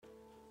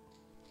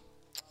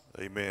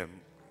Amen.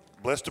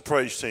 Bless the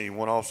praise team.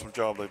 What an awesome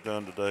job they've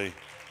done today.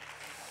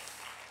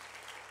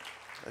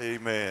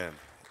 Amen.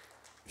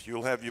 If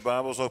you'll have your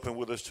Bibles open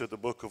with us to the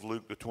book of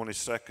Luke, the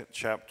 22nd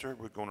chapter,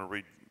 we're going to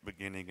read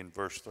beginning in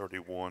verse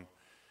 31.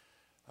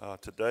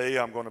 Today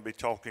I'm going to be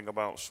talking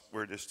about,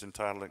 we're just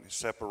entitling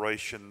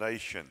Separation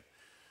Nation.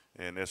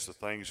 And as the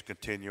things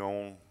continue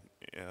on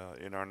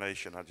in our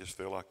nation, I just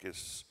feel like it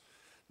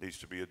needs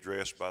to be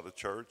addressed by the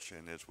church.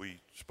 And as we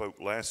spoke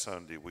last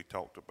Sunday, we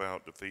talked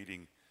about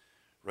defeating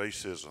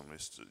racism.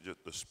 It's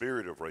just the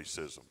spirit of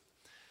racism.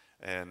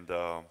 And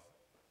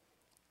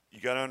you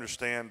got to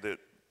understand that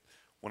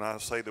when I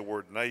say the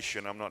word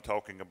nation, I'm not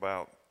talking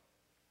about,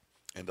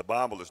 and the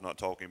Bible is not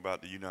talking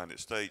about the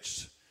United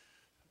States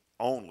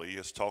only.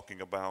 It's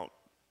talking about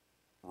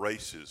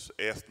races.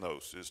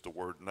 Ethnos is the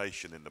word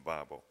nation in the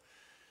Bible.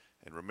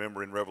 And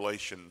remember in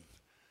Revelation,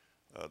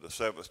 the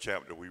 7th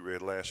chapter we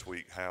read last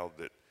week, how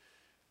that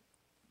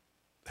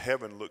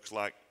heaven looks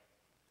like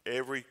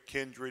every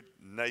kindred,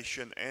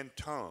 nation, and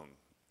tongue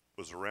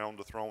was around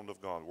the throne of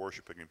God,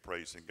 worshiping and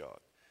praising God.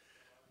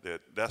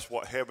 That's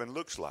what heaven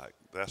looks like.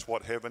 That's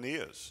what heaven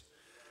is.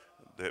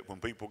 That when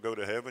people go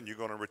to heaven, you're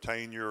going to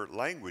retain your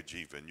language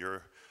even.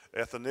 Your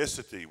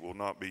ethnicity will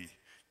not be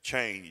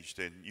changed,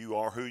 and you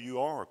are who you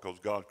are because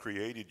God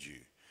created you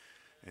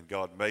and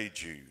God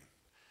made you.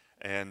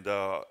 And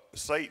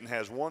Satan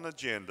has one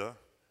agenda.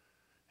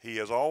 He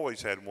has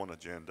always had one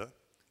agenda,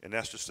 and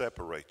that's to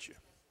separate you.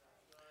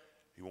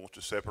 He wants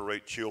to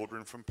separate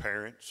children from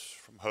parents,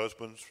 from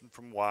husbands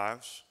from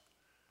wives,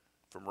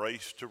 from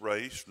race to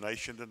race,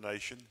 nation to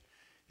nation.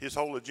 His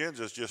whole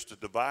agenda is just to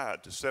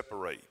divide, to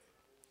separate.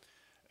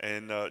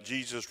 And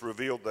Jesus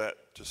revealed that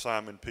to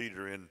Simon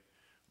Peter in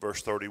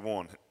verse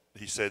 31.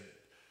 He said,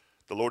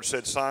 the Lord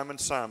said, Simon,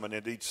 Simon,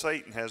 indeed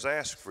Satan has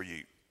asked for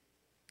you,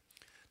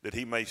 that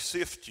he may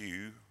sift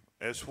you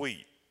as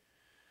wheat.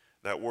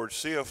 That word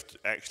sift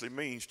actually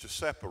means to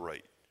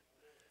separate.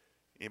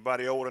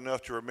 Anybody old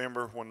enough to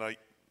remember when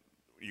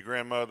your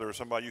grandmother or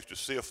somebody used to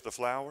sift the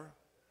flour?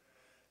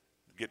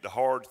 Get the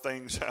hard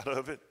things out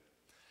of it.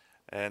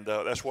 And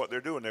that's what they're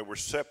doing. They were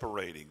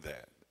separating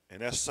that.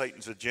 And that's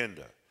Satan's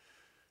agenda.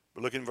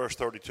 But look in verse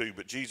 32.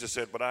 But Jesus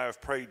said, but I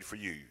have prayed for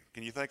you.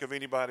 Can you think of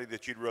anybody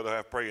that you'd rather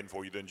have praying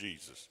for you than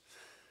Jesus?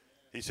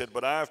 He said,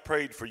 but I have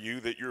prayed for you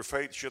that your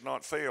faith should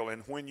not fail.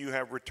 And when you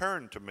have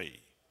returned to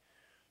me,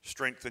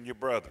 strengthen your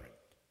brethren.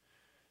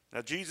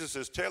 Now Jesus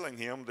is telling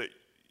him that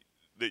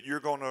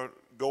you're going to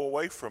go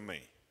away from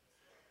me.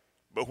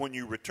 But when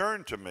you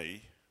return to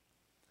me,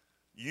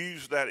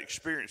 use that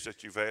experience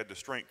that you've had to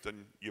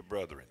strengthen your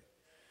brethren.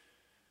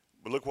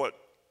 But look what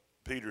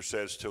Peter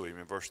says to him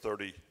in verse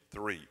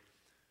 33.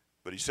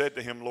 But he said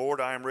to him,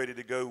 Lord, I am ready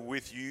to go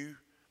with you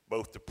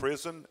both to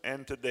prison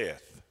and to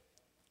death.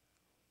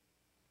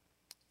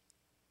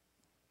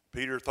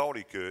 Peter thought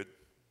he could,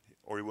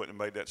 or he wouldn't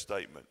have made that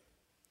statement.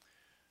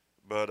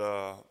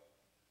 But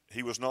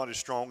he was not as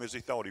strong as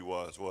he thought he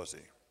was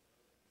he?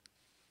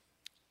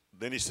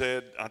 Then he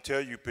said, I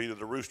tell you, Peter,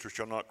 the rooster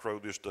shall not crow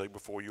this day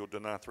before you'll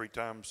deny 3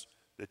 times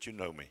that you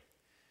know me.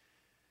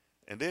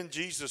 And then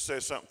Jesus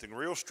says something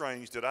real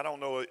strange that I don't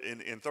know,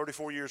 in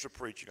 34 years of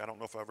preaching, I don't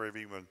know if I've ever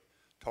even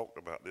talked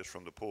about this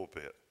from the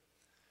pulpit.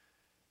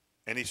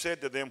 And he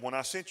said to them, when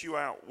I sent you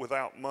out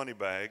without money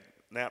bag,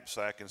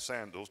 knapsack, and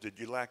sandals, did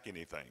you lack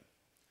anything?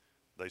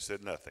 They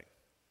said nothing.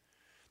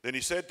 Then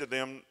he said to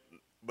them,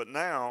 but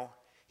now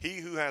he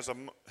who has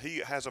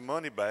a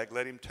money bag,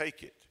 let him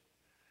take it.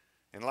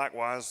 And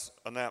likewise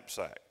a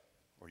knapsack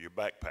or your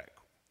backpack.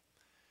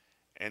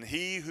 And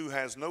he who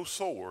has no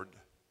sword,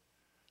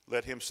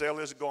 let him sell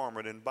his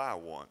garment and buy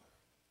one.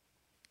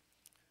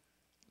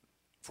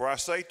 For I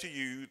say to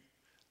you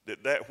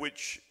that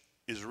which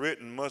is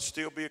written must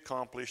still be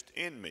accomplished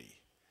in me.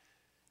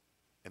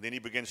 And then he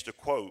begins to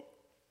quote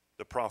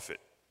the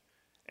prophet.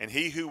 And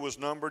he who was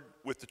numbered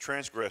with the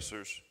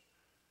transgressors,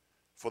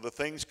 for the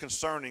things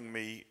concerning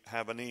me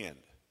have an end.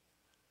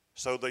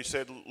 So they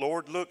said,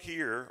 Lord, look,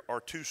 here are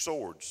 2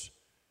 swords.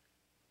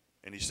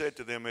 And he said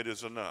to them, it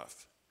is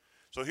enough.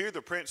 So here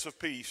the Prince of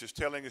Peace is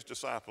telling his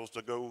disciples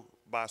to go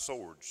buy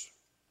swords.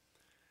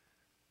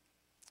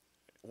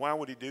 Why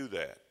would he do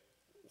that?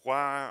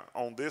 Why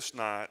on this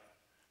night,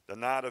 the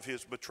night of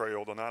his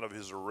betrayal, the night of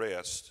his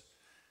arrest,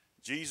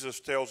 Jesus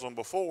tells them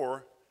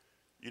before,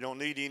 you don't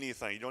need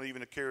anything. You don't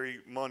even carry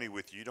money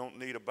with you. You don't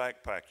need a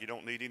backpack. You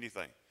don't need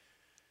anything.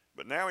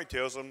 But now he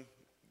tells them,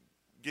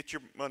 get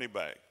your money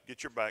bag,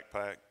 get your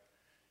backpack,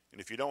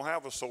 and if you don't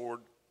have a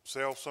sword,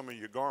 sell some of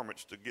your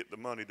garments to get the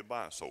money to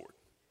buy a sword.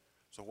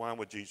 So why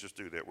would Jesus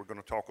do that? We're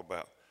going to talk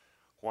about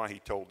why he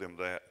told them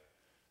that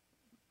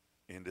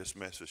in this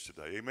message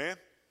today. Amen?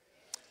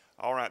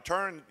 All right,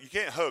 you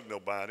can't hug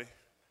nobody,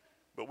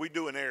 but we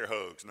doing air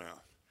hugs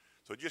now.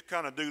 So just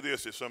kind of do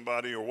this at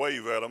somebody or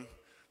wave at them.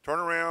 Turn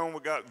around. We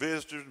got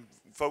visitors,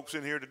 folks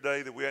in here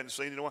today that we hadn't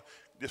seen in a while.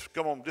 Just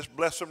come on, just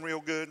bless them real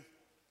good.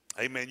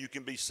 Amen. You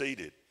can be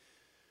seated.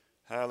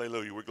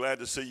 Hallelujah. We're glad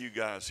to see you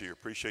guys here.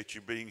 Appreciate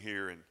you being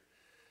here.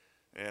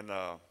 And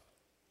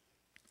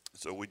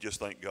So we just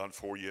thank God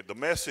for you. The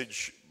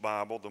Message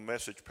Bible, the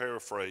Message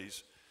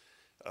paraphrase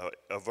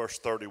of verse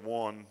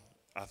 31,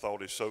 I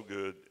thought is so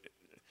good.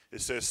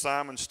 It says,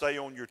 Simon, stay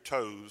on your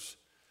toes.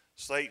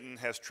 Satan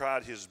has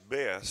tried his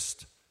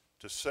best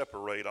to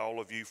separate all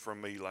of you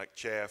from me like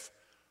chaff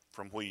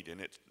from wheat.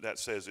 And that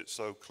says it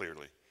so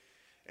clearly.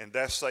 And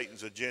that's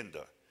Satan's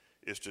agenda,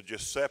 is to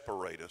just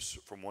separate us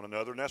from one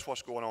another. And that's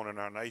what's going on in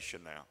our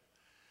nation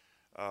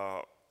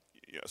now.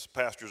 Yes,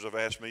 pastors have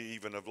asked me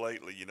even of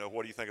lately,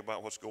 what do you think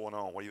about what's going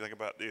on? What do you think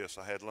about this?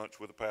 I had lunch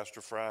with a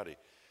pastor Friday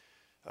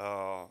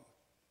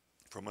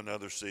from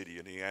another city,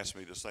 and he asked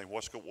me the same,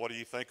 what do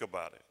you think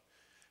about it?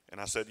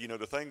 And I said,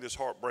 the thing that's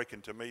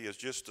heartbreaking to me is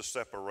just the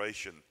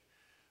separation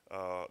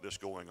that's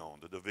going on,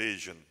 the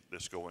division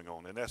that's going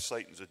on, and that's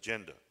Satan's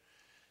agenda.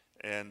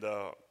 And,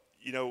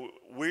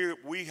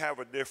 we have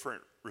a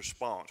different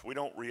response. We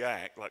don't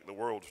react like the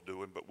world's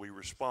doing, but we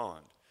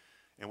respond.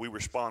 And we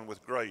respond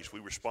with grace. We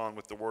respond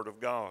with the Word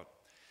of God.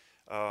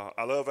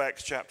 I love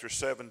Acts chapter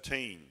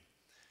 17.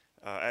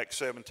 Acts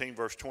 17,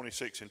 verse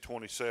 26 and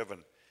 27.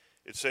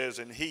 It says,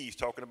 and he's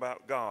talking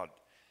about God,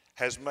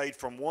 has made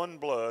from one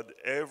blood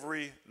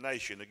every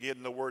nation.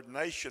 Again, the word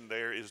nation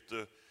there is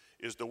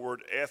the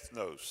word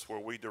ethnos, where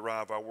we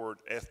derive our word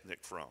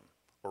ethnic from,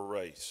 or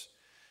race.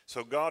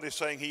 So God is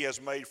saying he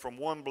has made from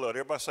one blood.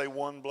 Everybody say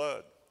one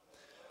blood.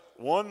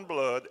 One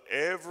blood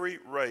every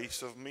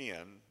race of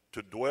men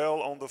to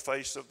dwell on the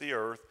face of the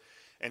earth,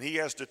 and he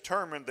has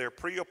determined their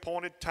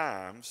pre-appointed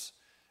times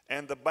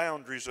and the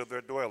boundaries of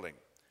their dwelling.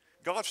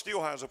 God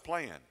still has a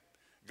plan.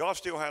 God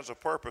still has a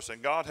purpose,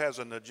 and God has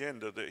an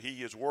agenda that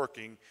he is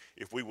working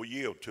if we will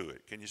yield to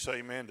it. Can you say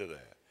amen to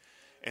that?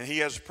 And he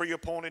has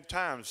pre-appointed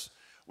times.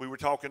 We were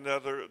talking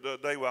the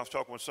day when I was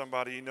talking with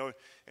somebody,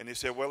 and he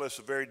said, well, it's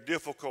a very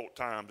difficult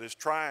time. It's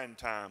trying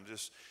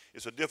times.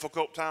 It's a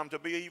difficult time to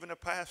be even a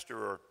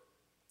pastor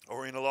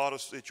or in a lot of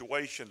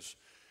situations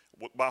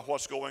by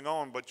what's going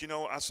on. But,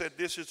 I said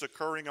this is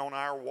occurring on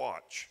our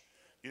watch.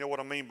 You know what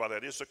I mean by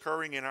that? It's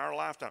occurring in our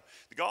lifetime.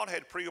 God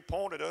had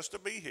pre-appointed us to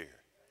be here.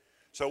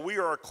 So we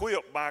are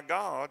equipped by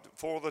God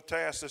for the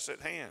task that's at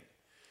hand.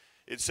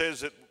 It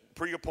says that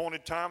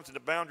pre-appointed times and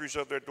the boundaries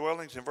of their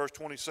dwellings in verse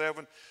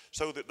 27,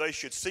 so that they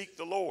should seek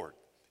the Lord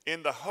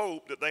in the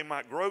hope that they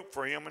might grope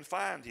for him and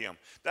find him.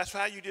 That's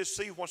how you just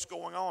see what's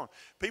going on.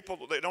 People,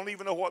 they don't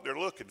even know what they're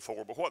looking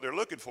for, but what they're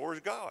looking for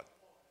is God.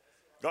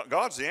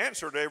 God's the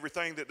answer to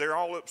everything that they're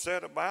all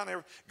upset about.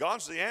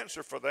 God's the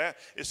answer for that.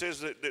 It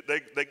says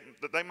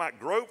that they might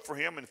grope for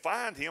him and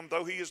find him,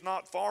 though he is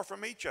not far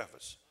from each of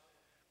us.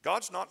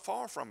 God's not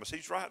far from us.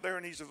 He's right there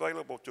and he's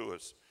available to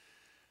us.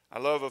 I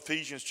love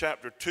Ephesians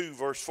chapter 2,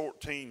 verse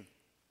 14,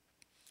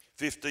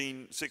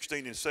 15,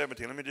 16, and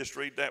 17. Let me just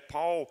read that.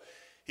 Paul,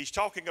 he's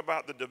talking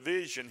about the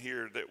division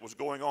here that was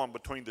going on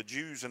between the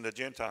Jews and the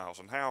Gentiles,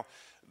 and how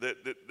that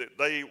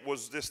they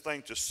was this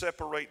thing to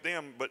separate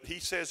them. But he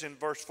says in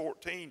verse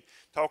 14,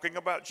 talking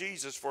about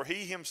Jesus, for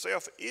he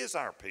himself is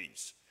our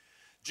peace.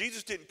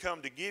 Jesus didn't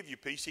come to give you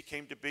peace. He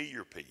came to be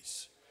your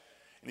peace.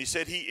 And he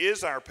said he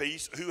is our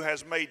peace, who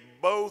has made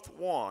both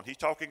one. He's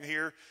talking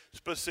here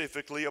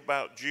specifically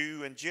about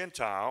Jew and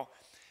Gentile.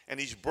 And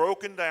he's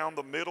broken down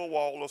the middle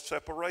wall of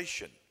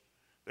separation.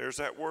 There's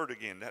that word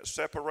again, that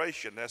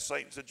separation. That's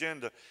Satan's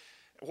agenda.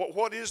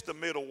 What is the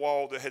middle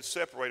wall that had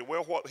separated?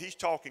 Well, what he's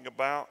talking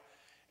about,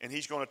 and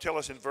he's going to tell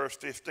us in verse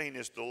 15,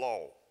 is the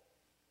law.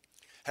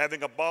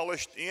 Having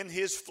abolished in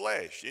his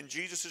flesh, in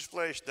Jesus'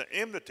 flesh, the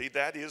enmity,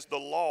 that is the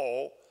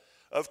law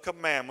of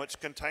commandments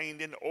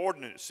contained in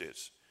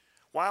ordinances.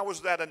 Why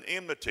was that an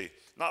enmity?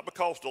 Not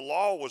because the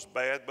law was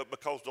bad, but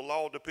because the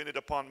law depended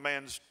upon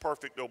man's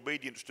perfect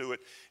obedience to it.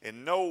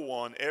 And no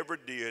one ever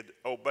did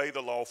obey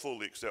the law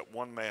fully except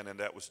one man, and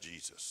that was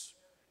Jesus.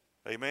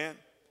 Amen?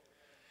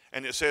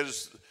 And it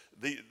says,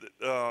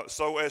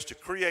 so as to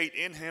create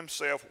in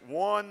himself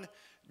one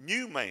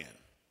new man.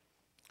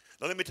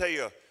 Now let me tell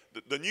you,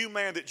 the new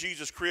man that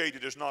Jesus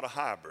created is not a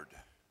hybrid.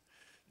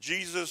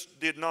 Jesus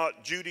did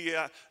not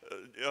Judaize.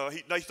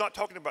 He's not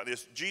talking about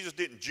this. Jesus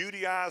didn't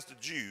Judaize the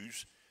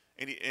Jews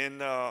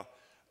and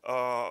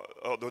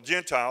the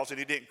Gentiles, and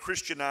he didn't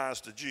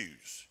Christianize the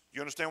Jews.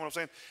 You understand what I'm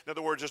saying? In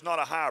other words, it's not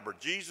a hybrid.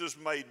 Jesus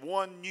made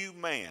one new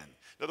man.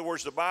 In other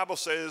words, the Bible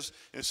says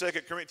in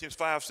 2 Corinthians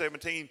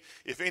 5:17,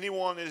 if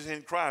anyone is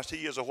in Christ,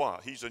 he is a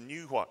what? He's a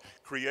new what?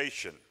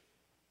 Creation.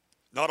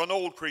 Not an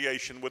old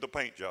creation with a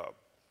paint job.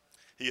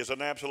 He is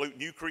an absolute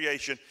new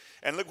creation.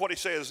 And look what he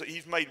says.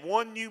 He's made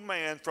one new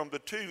man from the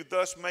two,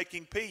 thus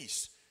making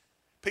peace.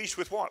 Peace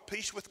with what?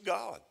 Peace with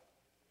God.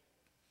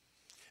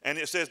 And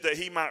it says that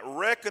he might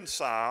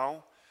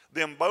reconcile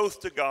them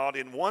both to God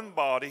in one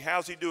body.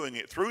 How's he doing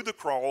it? Through the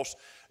cross,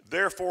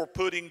 therefore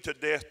putting to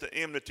death the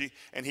enmity.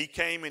 And he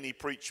came and he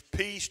preached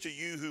peace to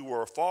you who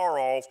were far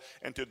off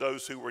and to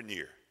those who were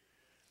near.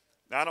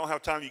 Now, I don't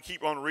have time. You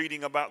keep on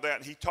reading about that.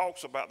 And he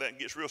talks about that and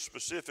gets real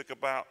specific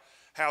about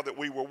how that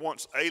we were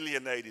once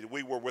alienated.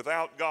 We were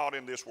without God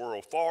in this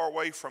world, far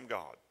away from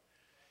God.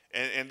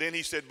 And then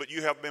he said, but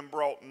you have been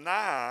brought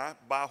nigh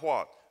by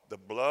what? The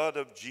blood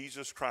of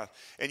Jesus Christ.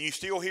 And you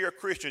still hear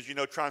Christians,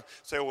 trying to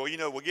say, well,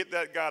 we'll get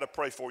that guy to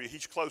pray for you.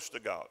 He's close to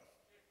God.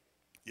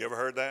 You ever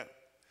heard that?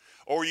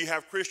 Or you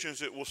have Christians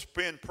that will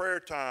spend prayer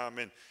time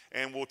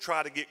and will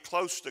try to get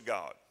close to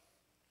God.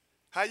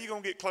 How are you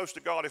going to get close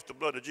to God if the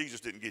blood of Jesus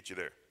didn't get you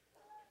there?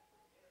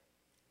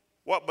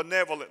 What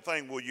benevolent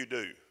thing will you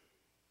do?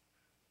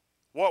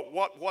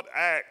 What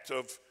act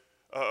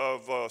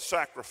of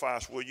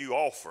sacrifice will you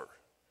offer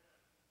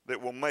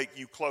that will make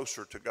you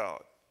closer to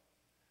God?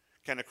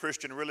 Can a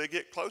Christian really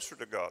get closer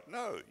to God?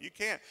 No, you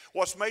can't.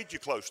 What's made you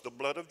close? The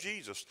blood of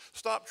Jesus.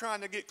 Stop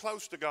trying to get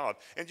close to God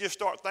and just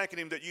start thanking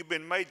Him that you've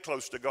been made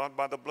close to God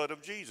by the blood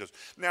of Jesus.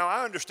 Now,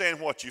 I understand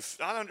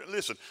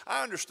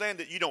I understand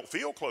that you don't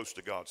feel close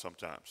to God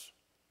sometimes.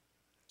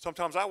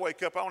 Sometimes I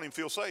wake up, I don't even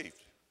feel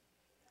saved.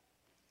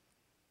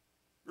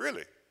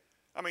 Really.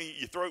 I mean,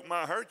 your throat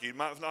might hurt you.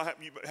 Might not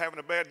you having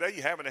a bad day.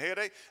 You having a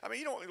headache. I mean,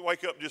 you don't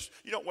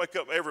wake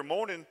up every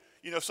morning.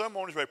 Some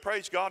mornings we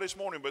praise God this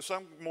morning, but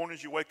some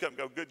mornings you wake up and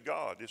go, good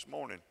God, this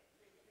morning.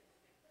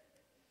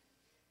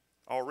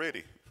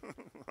 Already.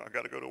 I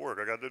got to go to work.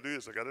 I got to do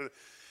this.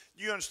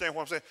 You understand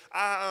what I'm saying?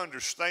 I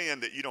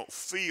understand that you don't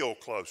feel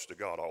close to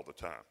God all the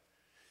time.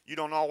 You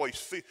don't always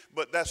feel,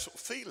 but that's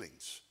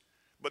feelings.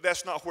 But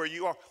that's not where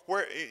you are.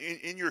 Where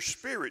in your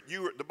spirit,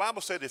 the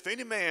Bible said if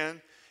any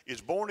man is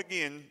born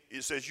again,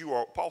 it says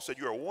Paul said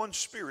you are one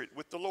spirit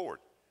with the Lord.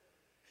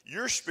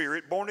 Your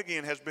spirit, born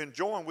again, has been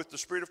joined with the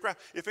Spirit of Christ.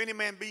 If any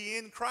man be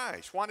in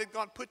Christ, why did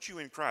God put you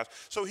in Christ?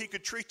 So He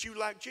could treat you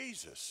like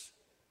Jesus.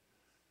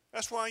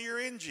 That's why you're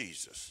in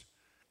Jesus.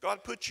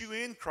 God put you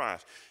in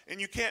Christ. And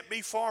you can't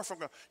be far from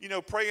God.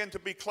 Praying to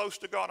be close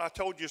to God, I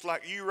told you, it's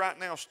like you right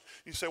now.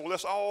 You say, well,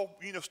 let's all,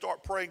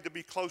 start praying to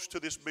be close to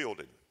this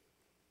building.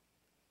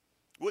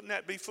 Wouldn't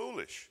that be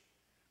foolish?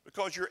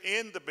 Because you're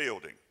in the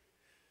building.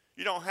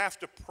 You don't have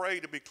to pray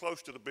to be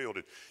close to the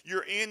building.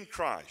 You're in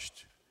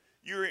Christ.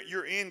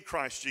 You're in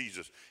Christ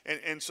Jesus.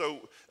 And so,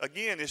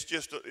 again, it's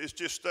just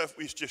stuff,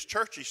 it's just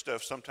churchy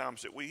stuff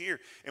sometimes that we hear,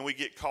 and we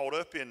get caught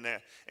up in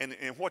that. And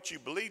what you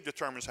believe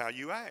determines how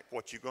you act,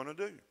 what you're going to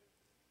do.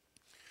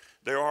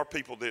 There are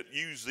people that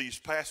use these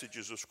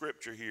passages of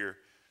Scripture here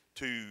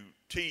to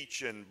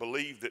teach and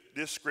believe that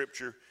this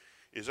Scripture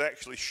is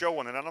actually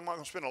showing, and I'm not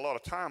going to spend a lot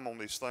of time on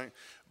these things,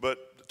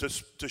 but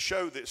to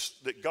show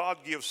that God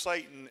gives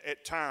Satan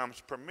at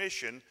times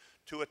permission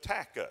to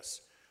attack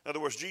us. In other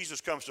words,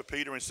 Jesus comes to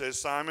Peter and says,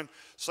 Simon,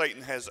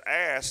 Satan has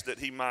asked that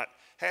he might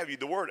have you.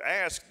 The word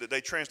ask that they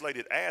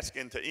translated ask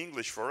into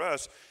English for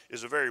us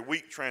is a very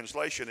weak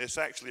translation. It's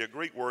actually a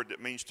Greek word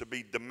that means to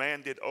be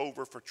demanded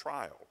over for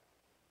trial.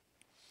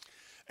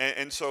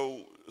 And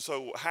so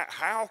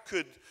how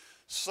could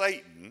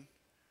Satan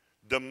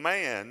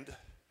demand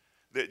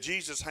that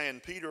Jesus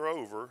hand Peter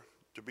over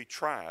to be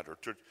tried or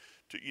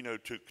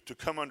to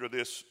come under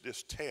this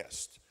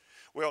test?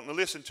 Well, now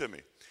listen to me.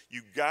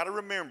 You've got to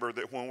remember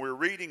that when we're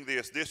reading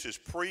this is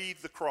pre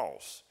the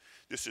cross.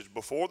 This is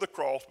before the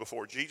cross,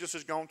 before Jesus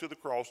has gone to the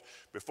cross,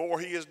 before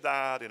He has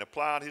died and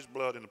applied His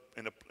blood,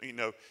 and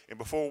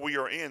before we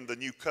are in the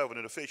new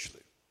covenant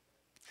officially.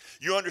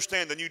 You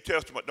understand the New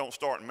Testament don't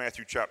start in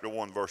Matthew chapter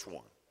 1, verse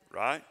 1,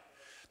 right?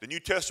 The New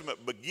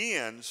Testament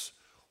begins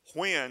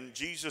when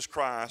Jesus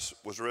Christ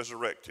was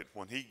resurrected,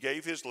 when He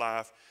gave His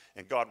life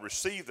and God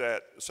received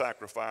that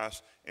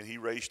sacrifice and He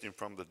raised Him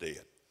from the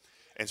dead.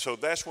 And so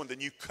that's when the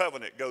new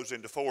covenant goes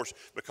into force,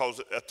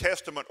 because a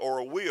testament or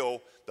a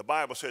will, the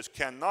Bible says,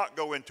 cannot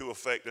go into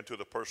effect until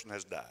the person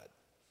has died.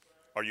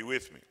 Are you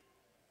with me?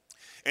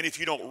 And if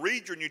you don't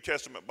read your New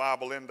Testament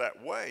Bible in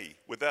that way,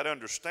 with that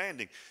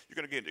understanding, you're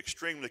going to get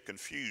extremely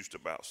confused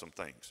about some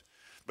things.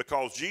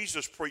 Because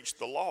Jesus preached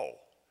the law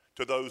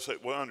to those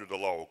that were under the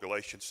law.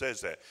 Galatians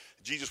says that.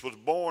 Jesus was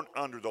born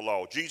under the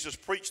law. Jesus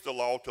preached the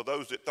law to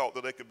those that thought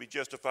that they could be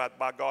justified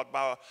by God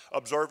by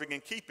observing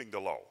and keeping the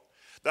law.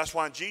 That's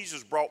why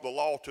Jesus brought the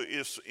law to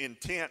its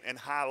intent and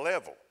high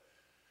level.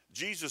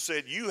 Jesus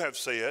said, you've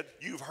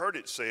heard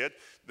it said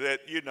that,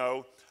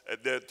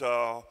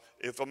 that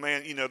if a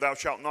man, thou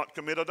shalt not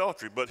commit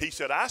adultery. But He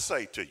said, I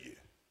say to you,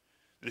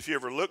 that if you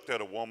ever looked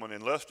at a woman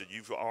and lusted,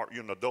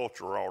 you're an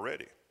adulterer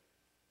already.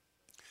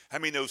 How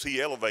many knows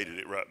He elevated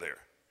it right there?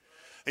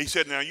 He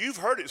said, now you've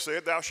heard it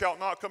said, thou shalt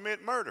not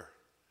commit murder.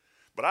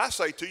 But I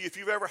say to you, if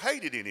you've ever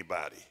hated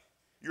anybody,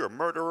 you're a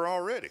murderer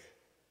already.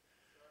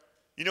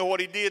 You know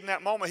what He did in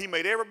that moment? He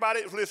made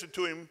everybody that listened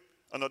to Him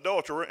an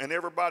adulterer and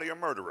everybody a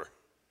murderer.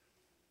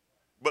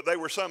 But they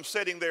were some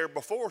sitting there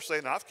before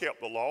saying, I've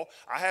kept the law.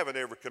 I haven't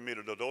ever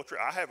committed adultery.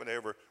 I haven't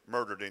ever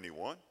murdered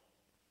anyone.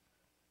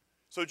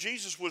 So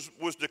Jesus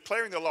was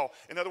declaring the law.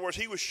 In other words,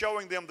 He was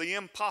showing them the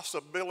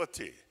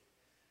impossibility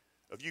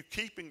of you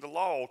keeping the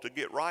law to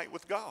get right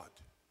with God.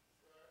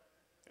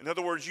 In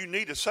other words, you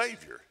need a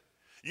Savior.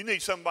 You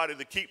need somebody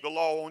to keep the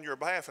law on your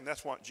behalf, and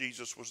that's what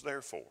Jesus was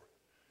there for.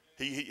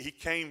 He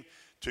came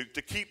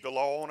to keep the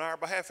law on our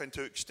behalf and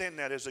to extend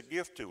that as a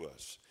gift to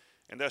us.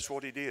 And that's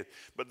what He did.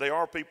 But there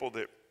are people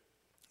that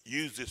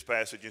use this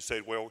passage and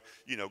say, well,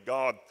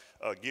 God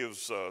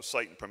gives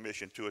Satan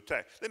permission to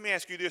attack. Let me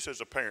ask you this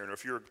as a parent, or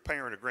if you're a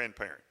parent or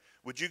grandparent.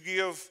 Would you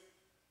give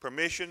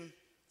permission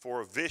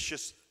for a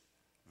vicious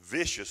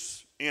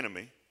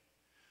enemy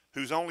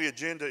whose only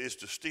agenda is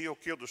to steal,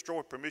 kill,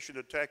 destroy, permission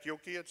to attack your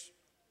kids?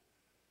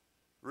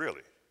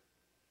 Really?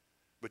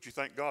 But you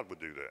think God would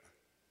do that?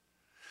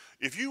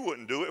 If you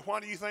wouldn't do it, why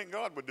do you think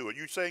God would do it?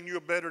 You saying you're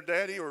a better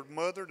daddy or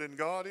mother than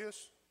God is?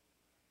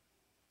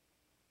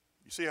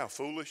 You see how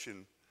foolish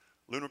and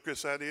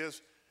ludicrous that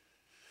is?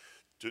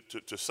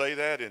 To say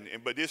that,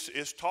 but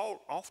it's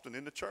taught often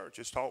in the church.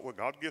 It's taught where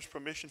God gives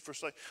permission for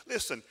say.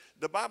 Listen,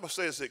 the Bible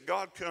says that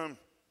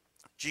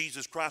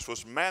Jesus Christ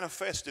was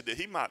manifested that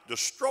he might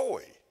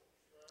destroy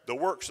the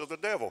works of the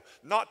devil,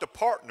 not to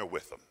partner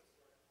with them.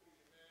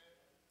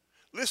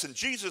 Listen,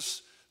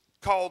 Jesus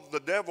called the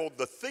devil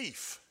the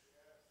thief.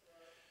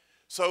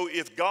 So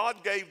if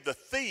God gave the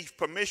thief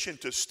permission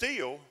to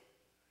steal,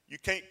 you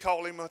can't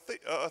call him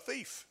a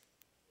thief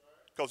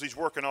because he's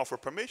working off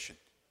of permission.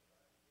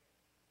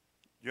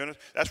 You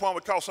understand? That's why we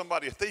call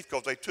somebody a thief,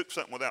 because they took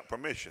something without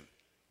permission.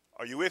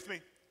 Are you with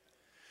me?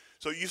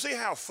 So you see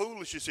how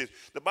foolish this is.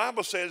 The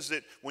Bible says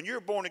that when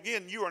you're born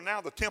again, you are now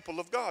the temple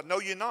of God.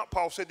 No, you're not.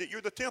 Paul said that you're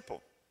the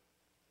temple.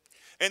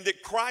 And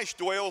that Christ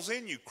dwells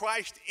in you.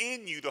 Christ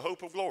in you, the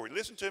hope of glory.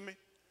 Listen to me.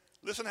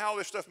 Listen how all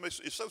this stuff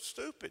is so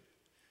stupid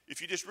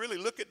if you just really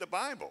look at the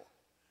Bible.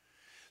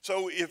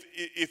 So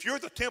if you're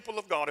the temple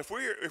of God, if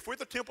we're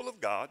the temple of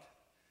God,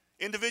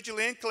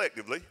 individually and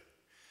collectively,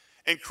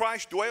 and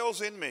Christ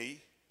dwells in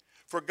me,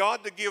 for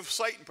God to give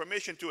Satan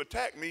permission to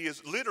attack me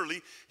is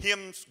literally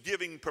him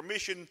giving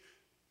permission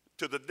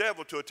to the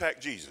devil to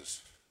attack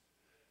Jesus,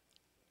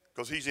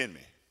 because he's in me.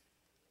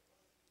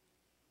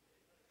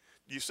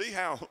 Do you see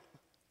how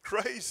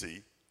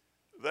crazy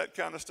that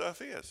kind of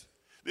stuff is?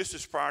 This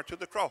is prior to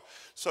the cross.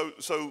 So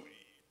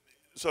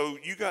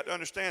you got to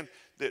understand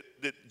that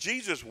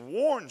Jesus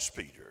warns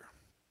Peter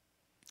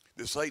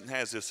that Satan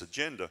has this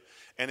agenda,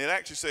 and it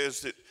actually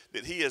says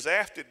that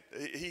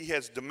he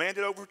has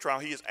demanded over trial.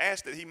 He has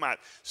asked that he might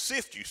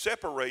sift you,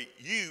 separate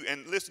you.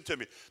 And listen to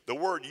me, the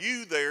word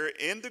you there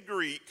in the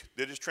Greek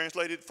that is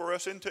translated for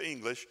us into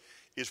English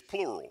is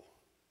plural.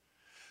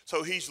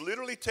 So he's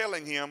literally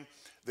telling him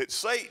that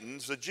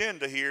Satan's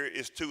agenda here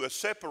is to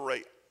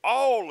separate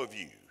all of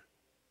you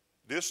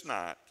this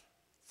night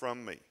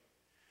from me.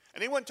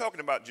 And he wasn't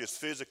talking about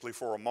just physically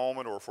for a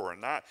moment or for a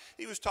night.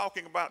 He was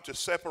talking about to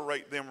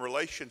separate them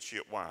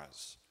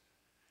relationship-wise.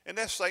 And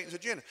that's Satan's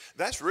agenda.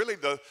 That's really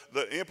the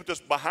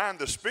impetus behind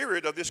the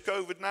spirit of this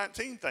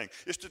COVID-19 thing,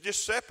 is to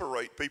just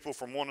separate people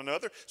from one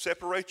another,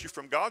 separate you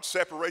from God,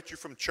 separate you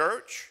from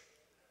church,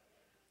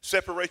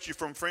 separate you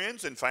from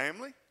friends and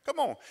family. Come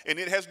on. And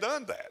it has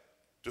done that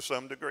to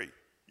some degree.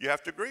 You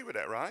have to agree with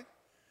that, right?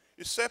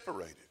 It's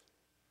separated.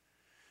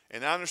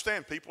 And I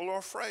understand people are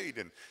afraid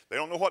and they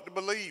don't know what to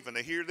believe, and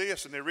they hear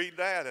this and they read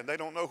that and they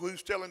don't know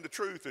who's telling the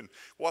truth and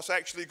what's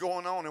actually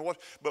going on.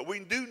 But we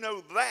do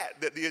know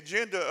that the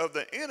agenda of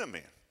the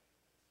enemy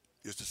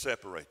is to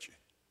separate you.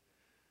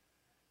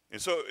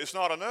 And so it's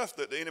not enough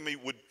that the enemy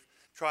would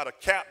try to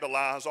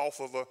capitalize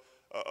off of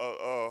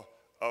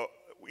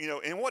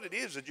and what it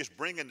is just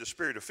bringing the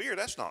spirit of fear.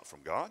 That's not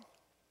from God.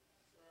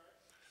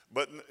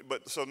 But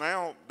so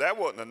now that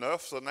wasn't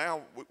enough. So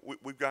now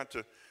we've got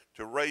to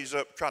raise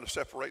up, try to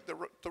separate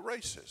the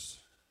races.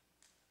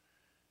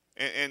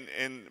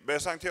 And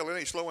best I can tell, it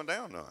ain't slowing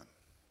down none.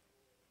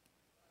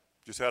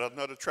 Just had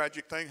another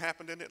tragic thing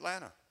happened in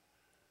Atlanta.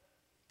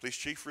 Police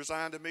chief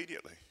resigned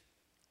immediately.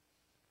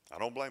 I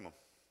don't blame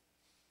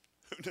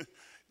them.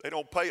 They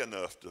don't pay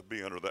enough to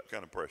be under that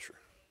kind of pressure.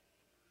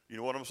 You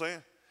know what I'm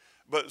saying?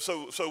 But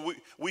so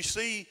we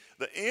see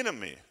the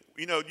enemy.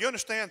 You know, you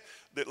understand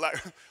that like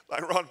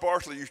Ron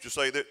Parsley used to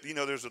say that,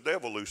 there's a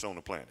devil loose on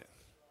the planet.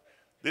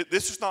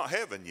 This is not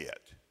heaven yet,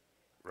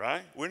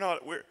 right?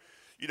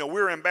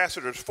 We're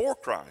ambassadors for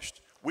Christ.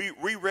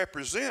 We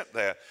represent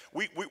that.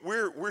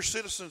 We're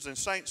citizens and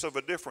saints of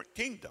a different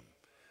kingdom.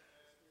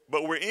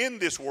 But we're in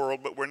this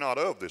world, but we're not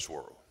of this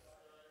world.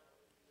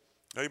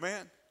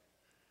 Amen?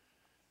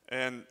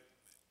 And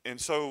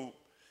so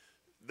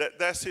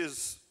that's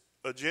his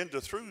agenda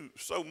through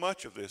so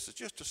much of this. It's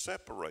just to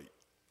separate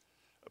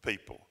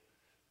people.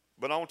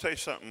 But I want to tell you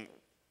something.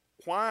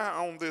 Why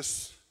on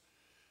this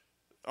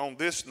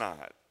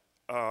night,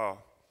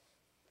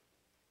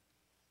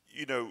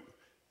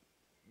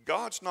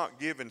 God's not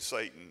giving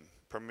Satan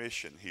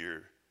permission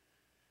here.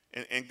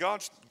 And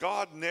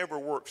God never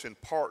works in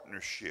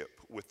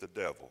partnership with the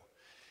devil.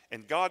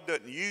 And God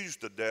doesn't use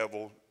the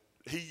devil.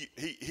 He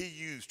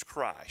used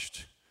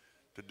Christ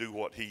to do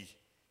what he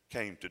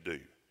came to do.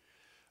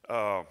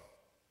 I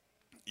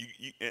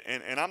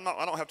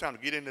don't have time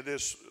to get into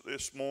this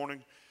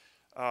morning.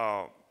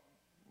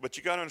 But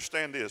you got to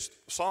understand this.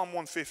 Psalm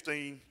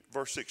 115,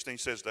 verse 16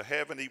 says,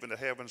 even the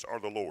heavens are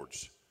the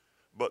Lord's,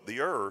 but the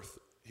earth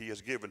he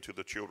has given to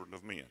the children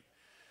of men.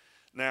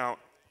 Now,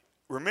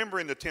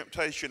 remembering the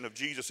temptation of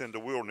Jesus in the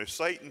wilderness,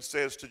 Satan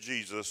says to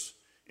Jesus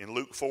in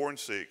Luke 4 and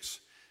 6,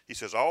 he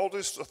says, all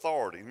this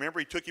authority. Remember,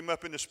 he took him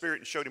up in the spirit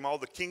and showed him all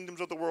the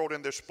kingdoms of the world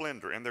and their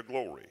splendor and their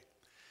glory.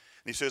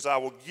 And he says, I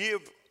will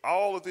give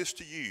all of this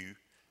to you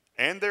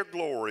and their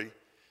glory,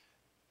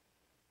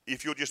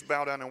 if you'll just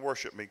bow down and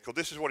worship me. Because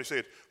this is what he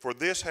said, for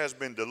this has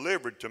been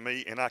delivered to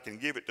me, and I can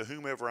give it to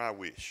whomever I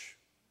wish.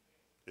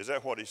 Is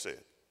that what he said?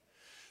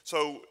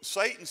 So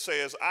Satan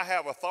says, I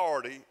have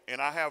authority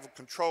and I have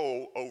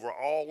control over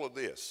all of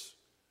this.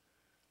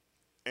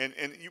 And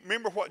you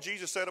remember what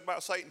Jesus said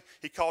about Satan?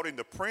 He called him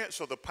the prince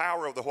of the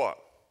power of the what?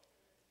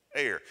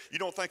 Air. You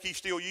don't think he's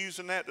still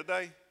using that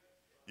today?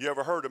 You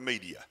ever heard of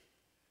media?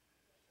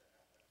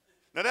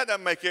 Now that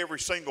doesn't make every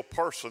single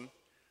person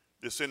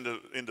that's in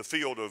the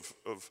field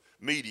of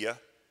media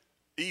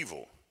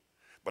evil.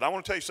 But I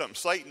want to tell you something.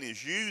 Satan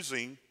is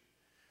using,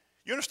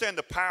 you understand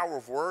the power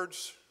of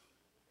words?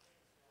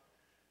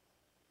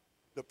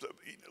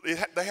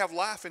 They have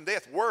life and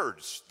death.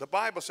 Words, the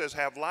Bible says,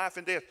 have life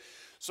and death.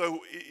 So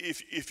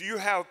if you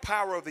have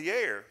power of the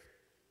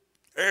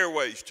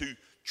airways to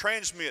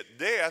transmit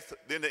death,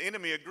 then the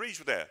enemy agrees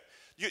with that.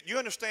 You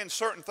understand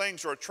certain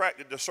things are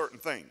attracted to certain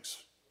things.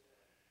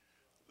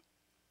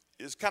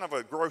 It's kind of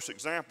a gross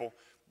example,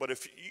 but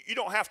if you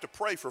don't have to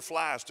pray for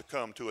flies to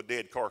come to a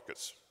dead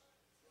carcass.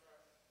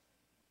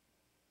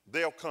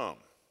 They'll come.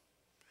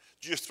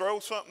 Just throw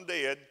something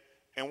dead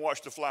and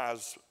watch the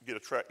flies get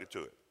attracted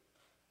to it.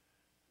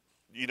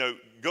 You know,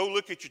 go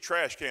look at your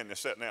trash can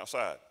that's sitting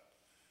outside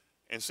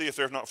and see if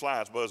there's not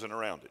flies buzzing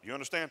around it. You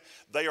understand?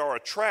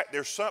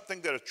 There's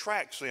something that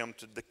attracts them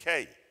to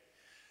decay.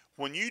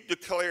 When you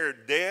declare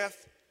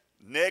death,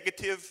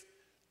 negative,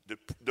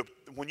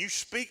 when you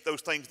speak those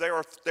things, there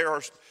are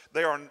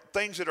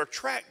things that are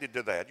attracted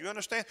to that. You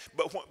understand?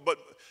 But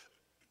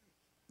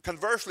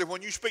conversely,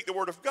 when you speak the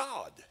word of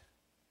God,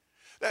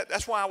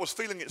 that's why I was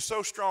feeling it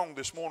so strong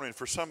this morning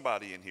for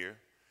somebody in here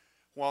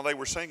while they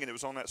were singing. It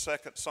was on that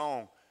second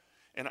song.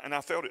 And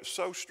I felt it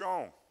so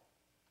strong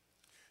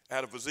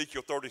out of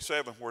Ezekiel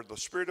 37, where the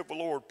Spirit of the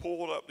Lord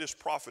pulled up this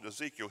prophet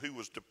Ezekiel, who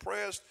was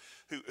depressed,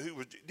 who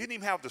didn't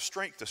even have the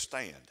strength to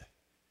stand.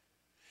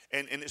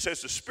 And it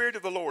says the Spirit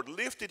of the Lord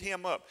lifted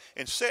him up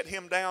and set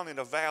him down in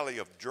a valley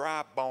of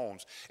dry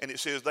bones. And it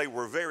says they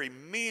were very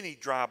many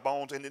dry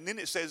bones. And then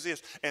it says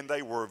this, and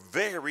they were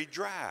very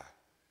dry.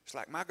 It's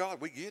like, my God,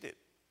 we get it.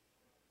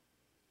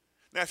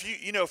 Now, if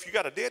you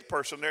got a dead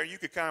person there, you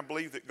could kind of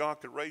believe that God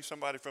could raise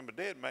somebody from the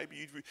dead.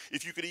 Maybe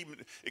if you could even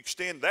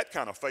extend that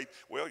kind of faith,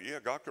 well, yeah,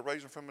 God could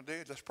raise them from the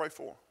dead. Let's pray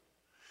for them.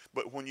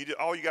 But when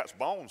all you got is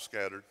bones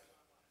scattered,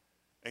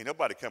 ain't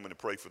nobody coming to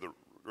pray for the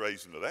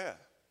raising of that.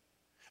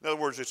 In other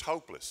words, it's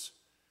hopeless.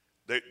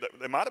 There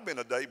might have been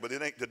a day, but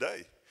it ain't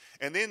today.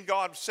 And then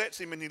God sets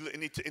him and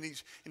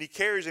he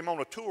carries him on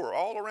a tour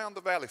all around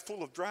the valley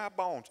full of dry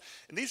bones.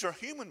 And these are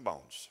human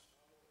bones.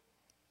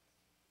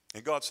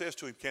 And God says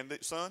to him,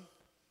 son,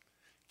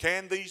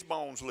 can these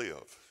bones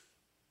live?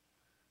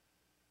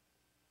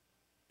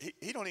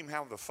 He don't even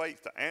have the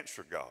faith to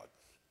answer God.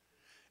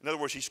 In other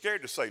words, he's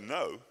scared to say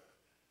no.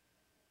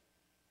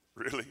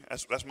 Really,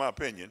 that's my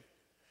opinion.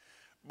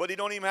 But he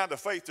don't even have the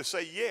faith to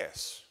say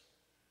yes.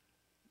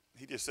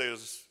 He just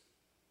says,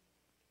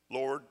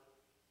 Lord,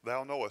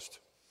 thou knowest.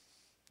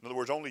 In other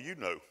words, only you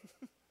know.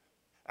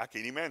 I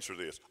can't even answer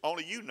this.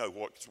 Only you know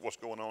what's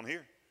going on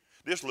here.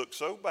 This looks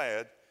so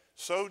bad,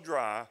 so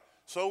dry,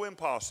 so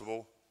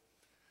impossible.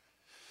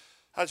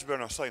 I just better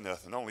not say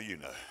nothing. Only you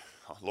know.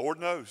 Lord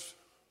knows.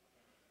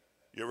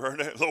 You ever heard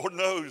that? Lord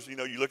knows. You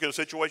know, you look at a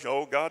situation.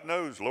 Oh, God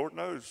knows. Lord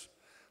knows.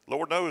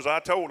 Lord knows I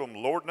told him.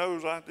 Lord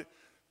knows I did.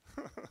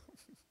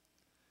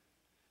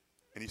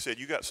 And he said,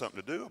 you got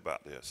something to do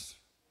about this.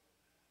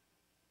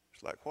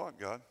 It's like, what,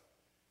 God?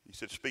 He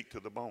said, speak to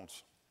the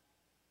bones.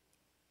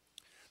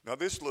 Now,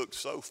 this looks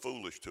so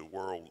foolish to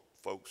world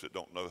folks that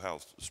don't know how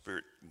the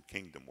spirit and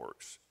kingdom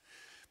works.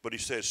 But he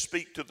says,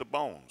 speak to the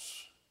bones.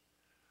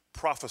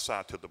 Prophesy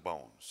to the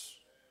bones.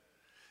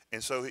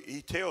 And so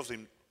he tells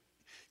him,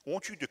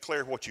 won't you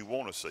declare what you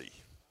want to see?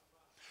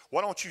 Why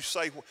don't you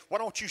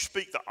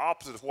speak the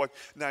opposite of what?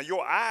 Now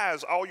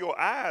all your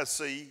eyes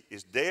see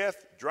is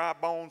death, dry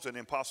bones, and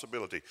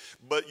impossibility.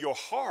 But your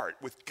heart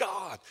with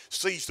God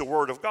sees the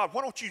word of God.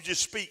 Why don't you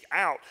just speak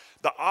out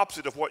the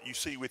opposite of what you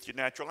see with your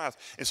natural eyes?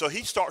 And so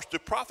he starts to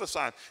prophesy,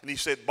 and he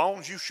said,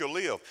 bones, you shall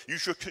live. You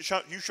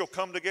shall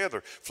come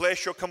together. Flesh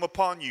shall come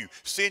upon you.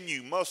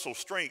 Sinew, muscle,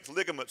 strength,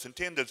 ligaments, and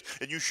tendons,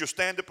 and you shall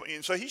stand up.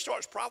 And so he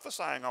starts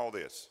prophesying all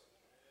this.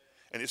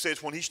 And it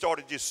says when he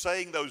started just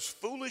saying those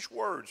foolish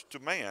words to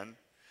man, it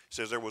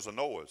says there was a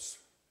noise.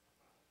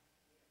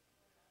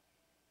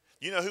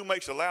 You know who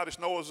makes the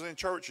loudest noises in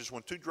churches?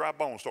 When two dry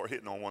bones start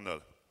hitting on one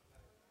another.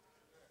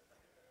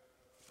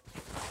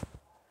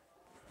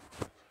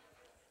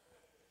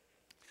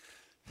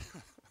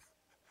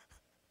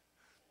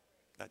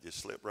 That just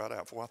slipped right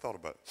out before I thought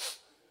about it.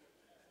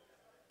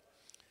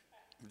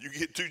 You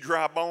get two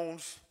dry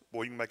bones,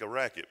 boy, you can make a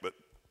racket, but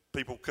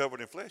people covered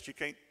in flesh, you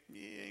ain't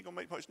going to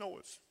make much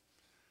noise.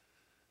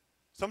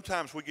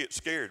 Sometimes we get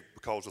scared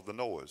because of the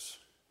noise.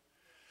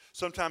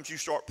 Sometimes you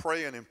start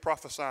praying and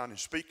prophesying and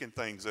speaking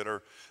things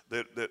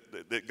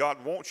that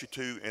God wants you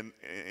to, and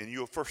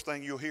the first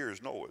thing you'll hear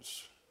is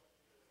noise.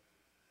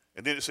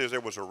 And then it says there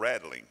was a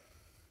rattling.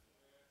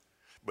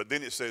 But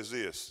then it says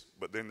this,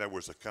 but then there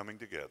was a coming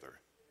together,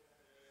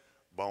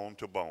 bone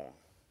to bone.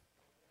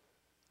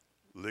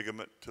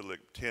 ligament to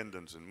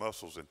tendons and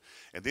muscles.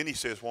 And then he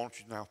says, why don't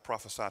you now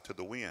prophesy to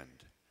the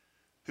wind?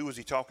 Who is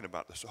he talking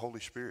about? That's the Holy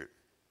Spirit.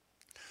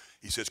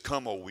 He says,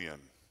 come, O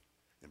wind,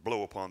 and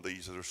blow upon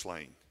these that are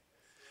slain.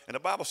 And the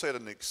Bible said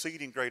an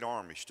exceeding great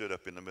army stood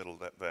up in the middle of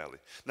that valley.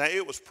 Now,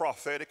 it was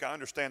prophetic. I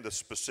understand the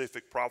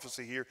specific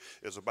prophecy here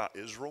is about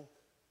Israel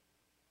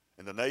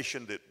and the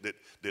nation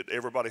that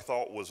everybody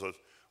thought was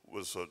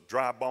a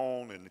dry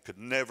bone and could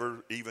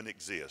never even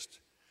exist.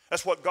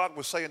 That's what God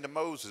was saying to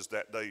Moses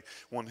that day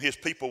when his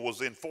people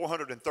was in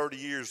 430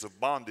 years of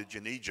bondage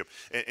in Egypt,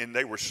 and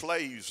they were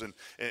slaves,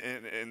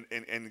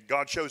 and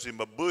God shows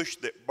him a bush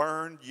that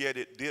burned, yet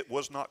it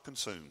was not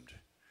consumed.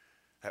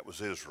 That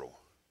was Israel.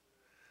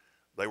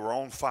 They were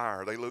on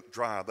fire. They looked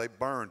dry. They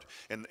burned,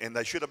 and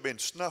they should have been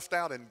snuffed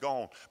out and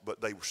gone,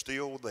 but they were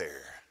still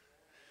there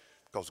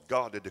because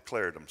God had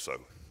declared them so.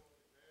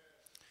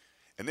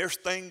 And there's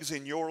things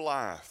in your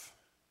life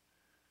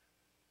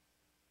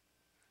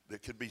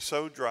that could be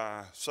so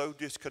dry, so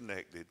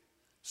disconnected,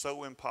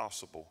 so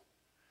impossible.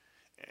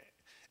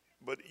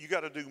 But you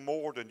got to do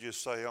more than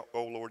just say,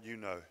 oh, Lord, you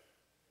know.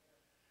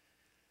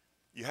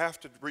 You have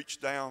to reach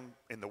down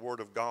in the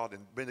Word of God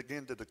and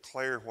begin to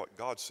declare what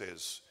God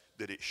says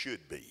that it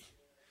should be,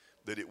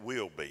 that it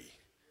will be,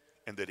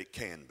 and that it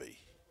can be.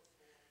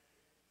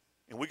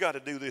 And we got to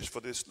do this for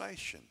this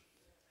nation.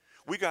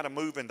 We got to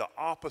move in the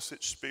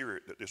opposite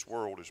spirit that this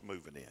world is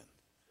moving in.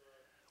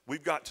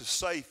 We've got to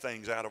say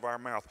things out of our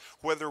mouth,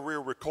 whether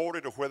we're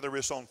recorded or whether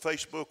it's on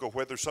Facebook or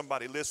whether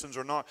somebody listens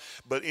or not.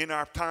 But in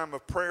our time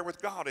of prayer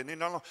with God, and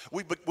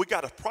we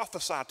got to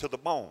prophesy to the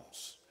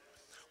bones.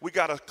 We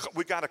got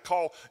to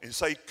call and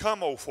say,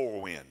 come, O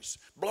four winds,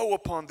 blow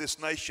upon this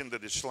nation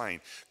that is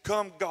slain.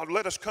 Come, God,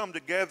 let us come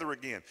together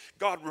again.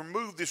 God,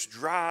 remove this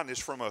dryness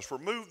from us.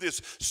 Remove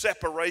this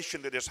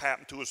separation that has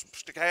happened to us,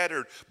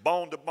 scattered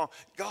bone to bone.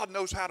 God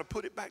knows how to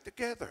put it back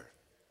together.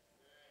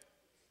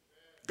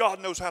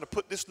 God knows how to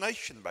put this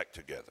nation back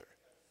together.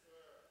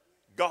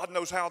 God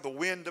knows how the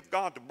wind of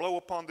God to blow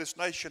upon this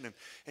nation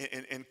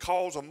and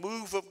cause a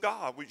move of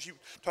God. You're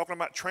talking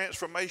about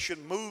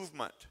transformation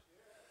movement.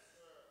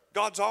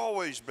 God's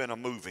always been a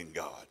moving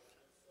God.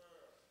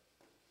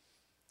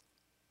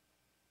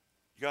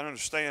 You got to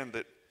understand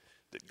that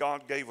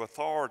God gave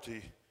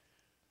authority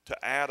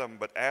to Adam,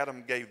 but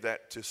Adam gave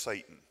that to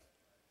Satan.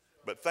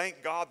 But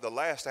thank God the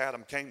last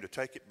Adam came to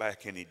take it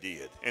back, and he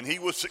did. And he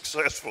was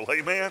successful.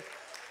 Amen?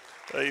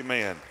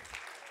 Amen.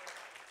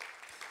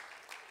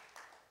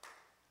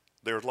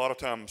 There's a lot of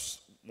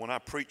times when I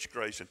preach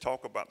grace and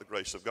talk about the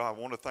grace of God,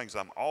 one of the things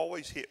I'm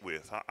always hit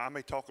with, I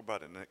may talk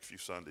about it in the next few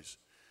Sundays.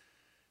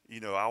 You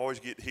know, I always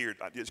get here.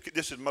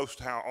 This is most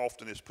how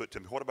often it's put to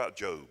me. What about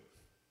Job?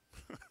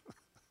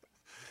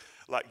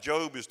 Like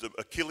Job is the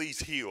Achilles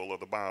heel of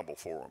the Bible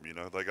for them. You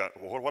know, they got,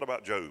 well, what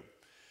about Job?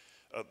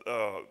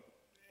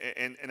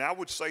 And I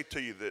would say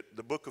to you that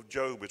the book of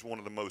Job is one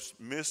of the most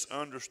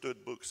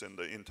misunderstood books in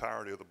the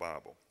entirety of the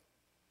Bible.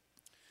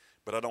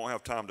 But I don't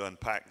have time to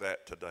unpack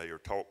that today or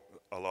talk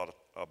a lot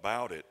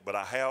about it. But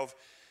I have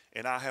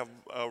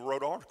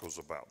wrote articles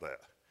about that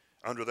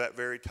under that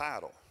very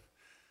title.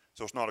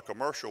 So it's not a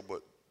commercial,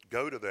 but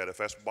go to that if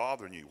that's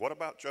bothering you. What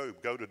about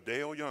Job? Go to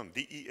Dale Young,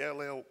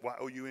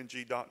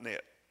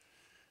 DELLYOUNG.net.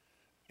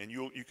 And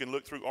you can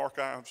look through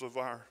archives of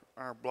our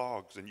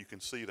blogs and you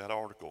can see that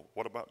article.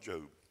 What about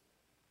Job?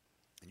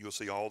 And you'll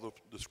see all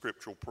the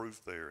scriptural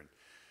proof there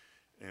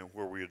and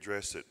where we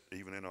address it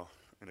even in a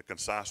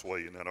concise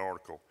way in that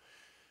article.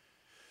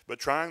 But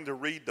trying to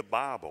read the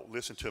Bible,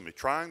 listen to me,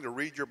 trying to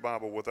read your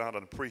Bible without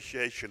an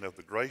appreciation of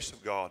the grace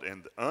of God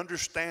and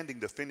understanding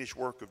the finished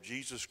work of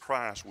Jesus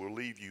Christ will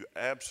leave you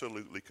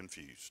absolutely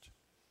confused.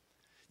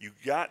 You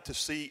got to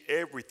see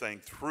everything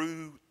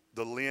through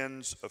the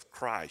lens of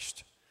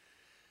Christ.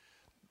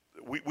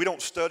 We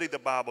don't study the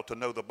Bible to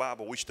know the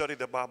Bible. We study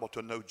the Bible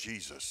to know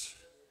Jesus.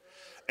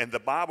 And the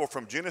Bible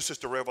from Genesis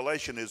to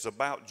Revelation is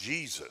about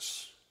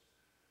Jesus.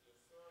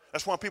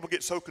 That's why people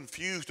get so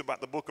confused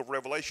about the book of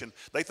Revelation.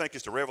 They think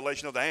it's the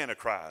revelation of the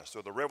Antichrist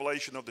or the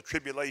revelation of the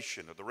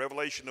tribulation or the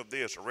revelation of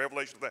this or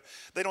revelation of that.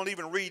 They don't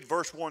even read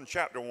verse 1,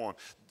 chapter 1.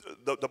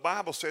 The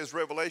Bible says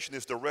Revelation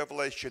is the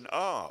revelation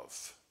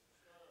of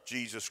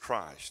Jesus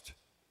Christ.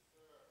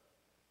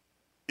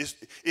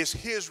 It's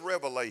his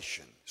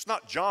revelation. It's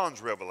not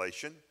John's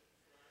revelation.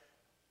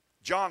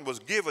 John was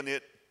given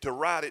it to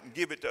write it and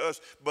give it to us,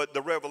 but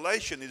the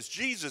revelation is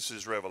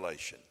Jesus'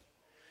 revelation.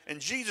 And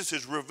Jesus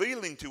is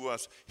revealing to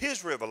us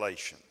his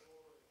revelation.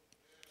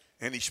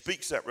 And he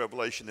speaks that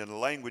revelation in the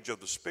language of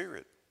the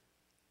Spirit.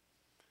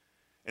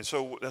 And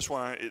so that's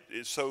why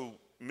it's so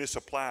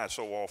misapplied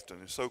so often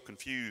and so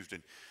confused.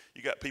 And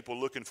you got people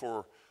looking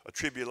for a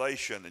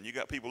tribulation, and you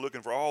got people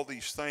looking for all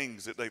these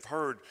things that they've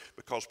heard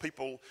because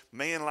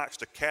man likes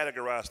to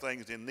categorize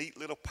things in neat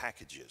little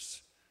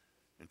packages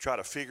and try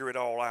to figure it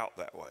all out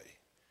that way.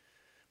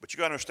 But you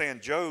got to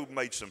understand, Job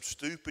made some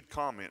stupid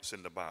comments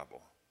in the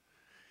Bible.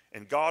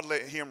 And God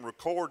let him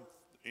record,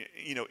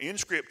 in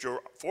Scripture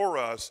for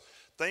us,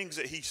 things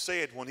that he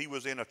said when he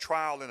was in a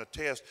trial and a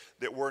test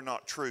that were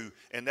not true.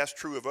 And that's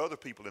true of other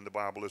people in the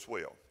Bible as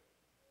well.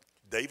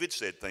 David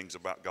said things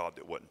about God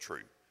that wasn't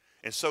true.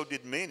 And so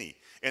did many.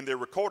 And they're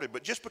recorded.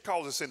 But just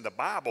because it's in the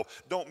Bible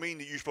don't mean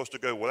that you're supposed to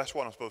go, well, that's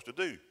what I'm supposed to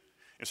do.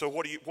 And so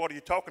what are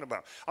you talking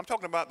about? I'm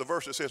talking about the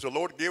verse that says, the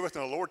Lord giveth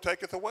and the Lord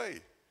taketh away.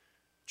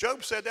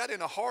 Job said that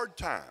in a hard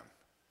time.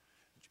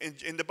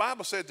 And the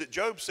Bible said that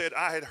Job said,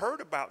 I had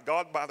heard about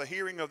God by the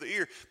hearing of the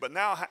ear, but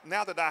now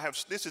that I have,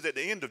 this is at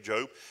the end of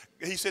Job,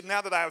 he said,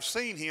 now that I have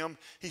seen him,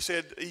 he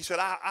said,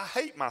 I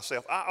hate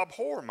myself, I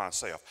abhor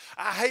myself.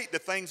 I hate the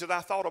things that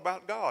I thought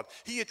about God.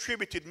 He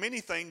attributed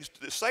many things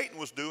that Satan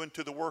was doing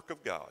to the work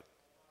of God.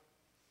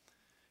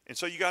 And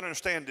so you got to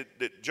understand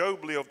that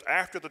Job lived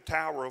after the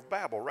Tower of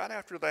Babel, right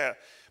after that,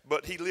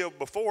 but he lived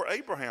before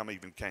Abraham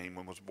even came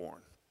and was born.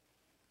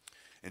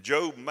 And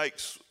Job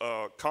makes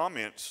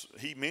comments.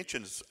 He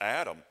mentions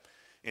Adam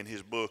in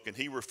his book, and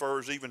he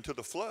refers even to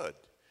the flood.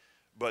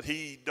 But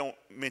he don't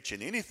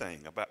mention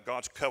anything about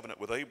God's covenant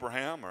with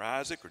Abraham or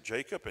Isaac or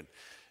Jacob.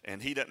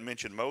 And he doesn't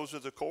mention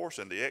Moses, of course,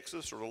 and the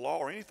Exodus or the law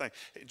or anything.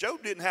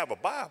 Job didn't have a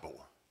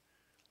Bible.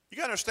 You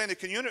got to understand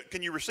that.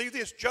 Can you receive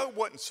this? Job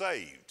wasn't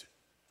saved.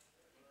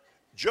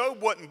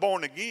 Job wasn't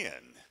born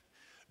again.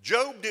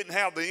 Job didn't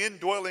have the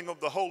indwelling of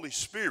the Holy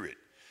Spirit.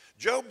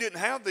 Job didn't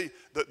have the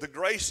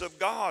grace of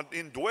God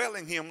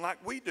indwelling him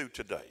like we do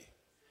today.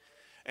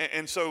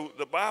 And so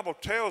the Bible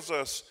tells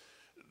us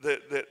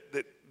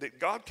that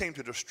God came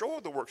to destroy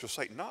the works of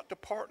Satan, not to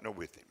partner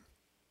with him.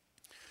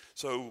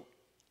 So,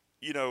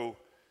 you know,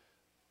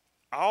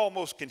 I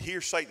almost can hear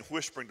Satan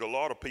whispering to a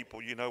lot of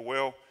people,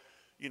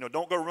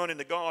 don't go running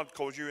to God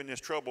because you're in this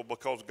trouble,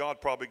 because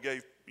God probably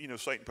gave,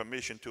 Satan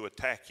permission to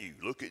attack you.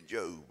 Look at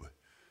Job.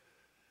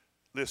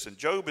 Listen,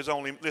 Job is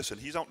only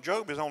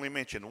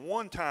mentioned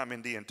one time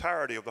in the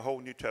entirety of the whole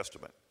New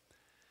Testament.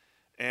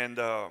 And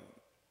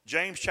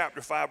James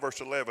chapter 5,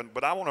 verse 11,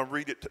 but I want to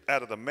read it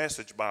out of the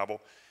Message Bible.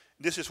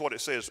 This is what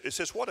it says. It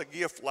says, what a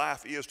gift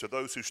life is to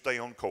those who stay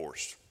on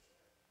course.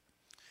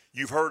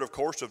 You've heard, of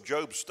course, of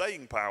Job's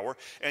staying power,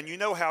 and you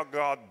know how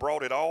God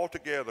brought it all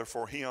together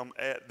for him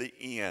at the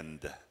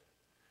end.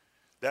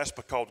 That's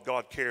because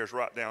God cares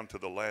right down to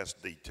the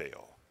last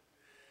detail.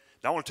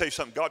 Now, I want to tell you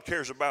something. God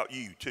cares about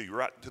you, too,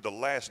 right to the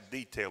last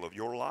detail of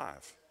your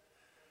life.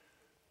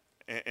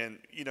 And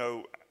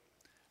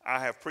I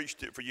have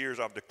preached it for years.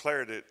 I've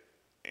declared it.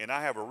 And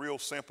I have a real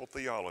simple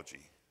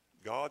theology.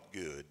 God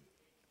good,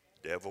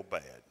 devil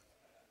bad.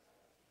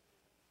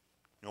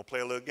 You want to play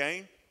a little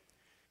game?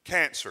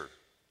 Cancer,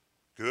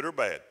 good or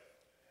bad?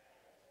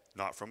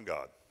 Not from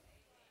God.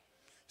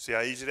 See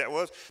how easy that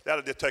was? That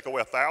would just take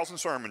away 1,000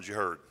 sermons you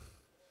heard.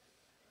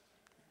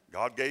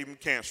 God gave him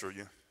cancer.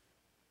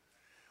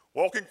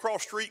 Walking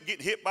across the street and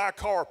getting hit by a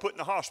car, put in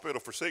the hospital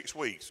for 6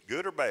 weeks.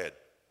 Good or bad?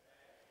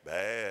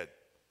 Bad.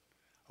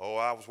 Oh,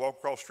 I was walking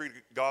across the street.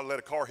 God let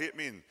a car hit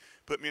me and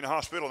put me in the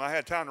hospital, and I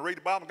had time to read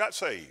the Bible and got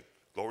saved.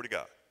 Glory to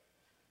God.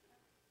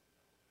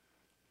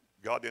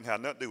 God didn't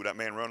have nothing to do with that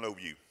man running over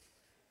you.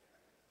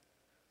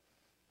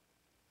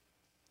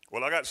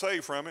 Well, I got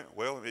saved from it.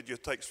 Well, it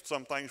just takes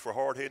some things for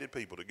hard-headed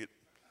people to get.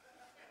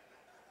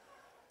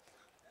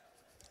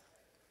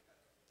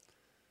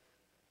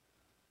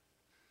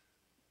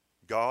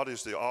 God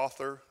is the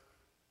author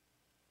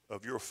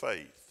of your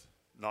faith,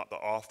 not the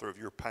author of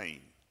your pain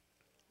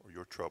or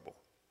your trouble.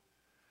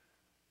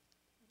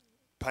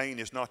 Pain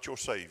is not your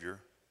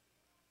Savior.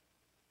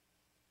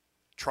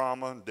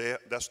 Trauma and death,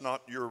 that's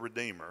not your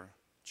Redeemer.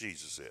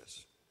 Jesus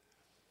is.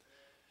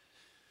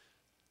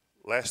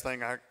 Last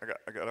thing, I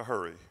got to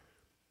hurry.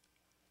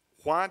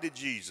 Why did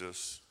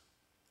Jesus,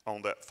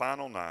 on that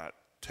final night,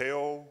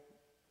 tell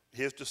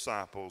his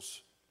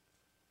disciples,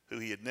 who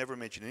he had never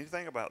mentioned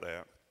anything about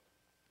that,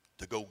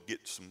 to go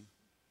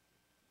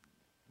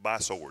buy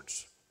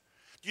swords?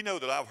 Do you know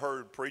that I've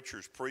heard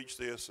preachers preach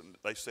this, and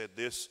they said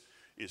this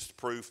is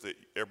proof that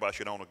everybody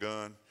should own a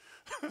gun?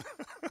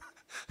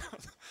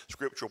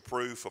 Scriptural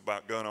proof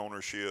about gun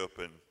ownership.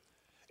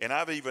 And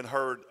I've even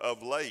heard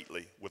of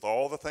lately, with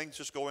all the things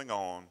that's going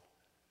on,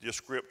 this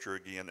scripture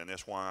again, and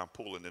that's why I'm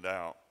pulling it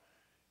out,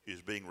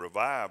 is being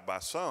revived by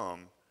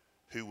some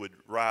who would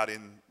write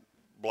in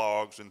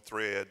blogs and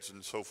threads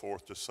and so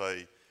forth to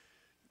say,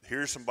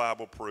 here's some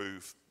Bible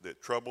proof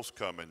that trouble's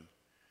coming.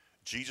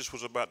 Jesus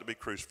was about to be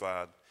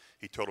crucified.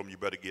 He told them, you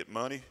better get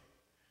money, you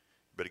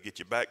better get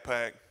your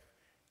backpack,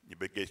 you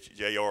better get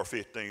your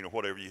AR-15 or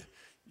whatever, your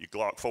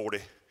Glock 40,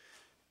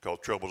 because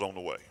trouble's on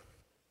the way.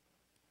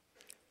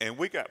 And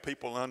we got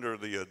people under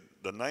the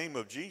name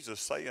of Jesus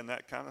saying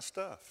that kind of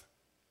stuff.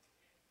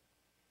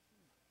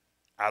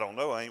 I don't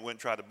know. I ain't went and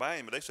tried to buy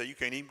him, but they say you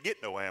can't even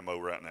get no ammo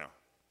right now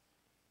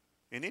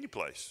in any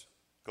place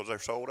because they're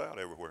sold out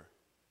everywhere.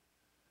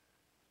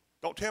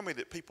 Don't tell me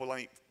that people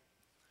ain't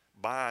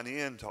buying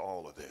into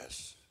all of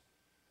this.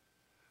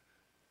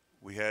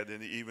 We had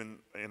even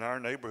in our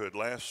neighborhood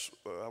last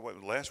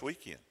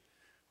weekend,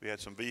 we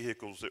had some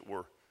vehicles that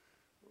were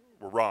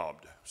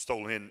robbed,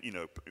 stolen in.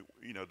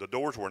 The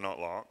doors were not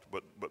locked,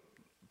 but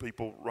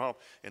people robbed,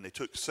 and they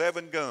took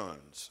 7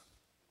 guns.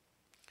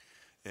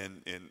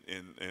 And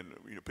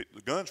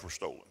the guns were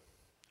stolen,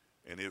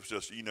 and it was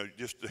just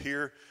just to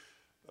hear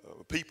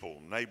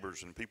people,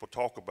 neighbors, and people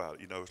talk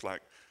about it. It's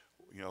like,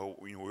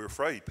 we're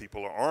afraid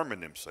people are arming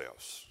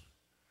themselves.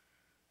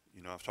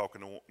 I was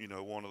talking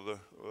to, one of the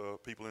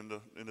people in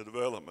the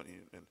development,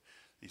 and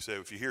he said,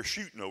 if you hear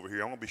shooting over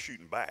here, I'm going to be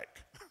shooting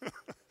back.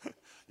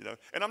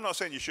 And I'm not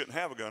saying you shouldn't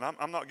have a gun.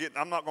 I'm not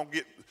going to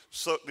get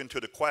sucked into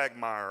the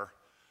quagmire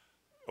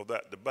of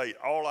that debate.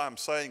 All I'm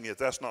saying is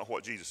that's not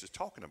what Jesus is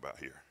talking about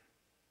here.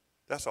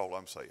 That's all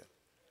I'm saying.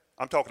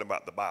 I'm talking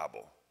about the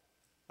Bible.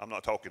 I'm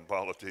not talking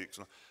politics.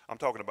 I'm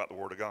talking about the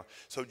Word of God.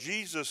 So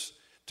Jesus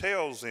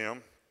tells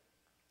them,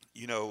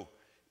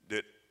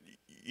 that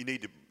you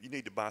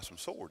need to buy some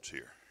swords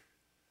here.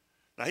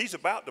 Now he's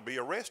about to be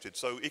arrested,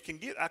 so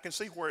I can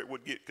see where it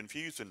would get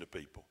confusing to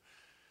people.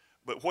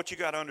 But what you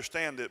got to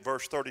understand that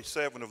verse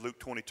 37 of Luke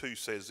 22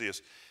 says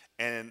this,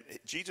 and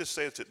Jesus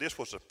says that this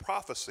was a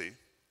prophecy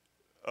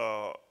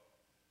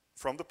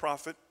from the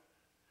prophet,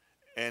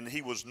 and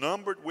he was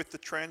numbered with the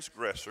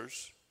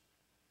transgressors.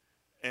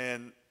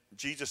 And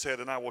Jesus said,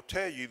 and I will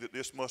tell you that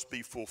this must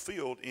be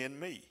fulfilled in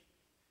me.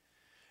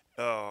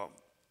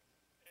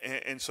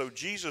 And so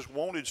Jesus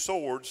wanted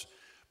swords,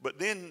 but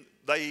then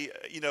they,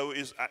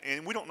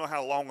 and we don't know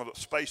how long of a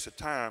space of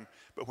time,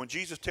 but when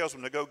Jesus tells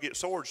them to go get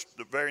swords,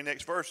 the very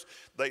next verse,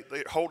 they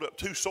hold up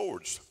 2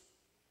 swords.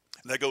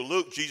 And they go,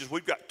 look, Jesus,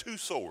 we've got 2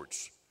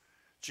 swords.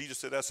 Jesus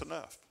said, that's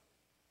enough.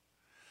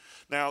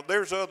 Now,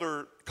 there's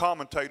other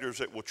commentators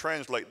that will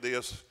translate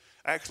this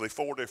actually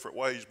 4 different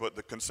ways, but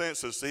the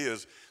consensus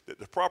is that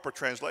the proper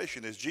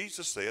translation is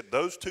Jesus said,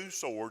 those 2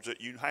 swords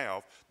that you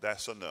have,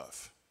 that's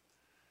enough.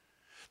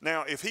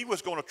 Now, if he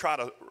was going to try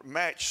to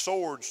match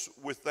swords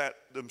with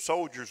them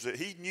soldiers that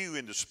he knew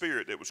in the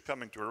spirit that was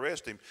coming to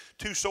arrest him,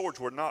 2 swords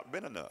would not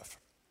been enough.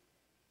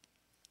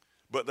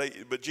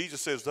 But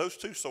Jesus says those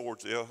 2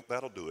 swords, yeah,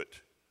 that'll do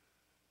it.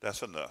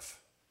 That's enough.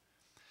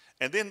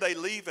 And then they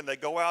leave and they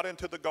go out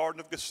into the Garden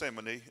of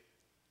Gethsemane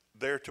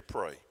there to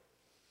pray.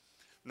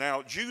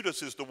 Now,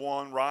 Judas is the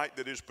one, right,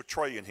 that is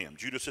betraying him,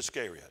 Judas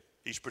Iscariot.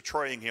 He's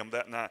betraying him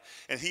that night.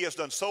 And he has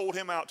done sold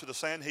him out to the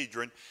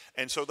Sanhedrin.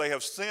 And so they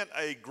have sent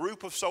a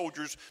group of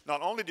soldiers.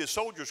 Not only did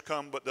soldiers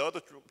come, but the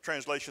other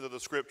translation of the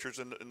scriptures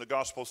in the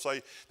gospel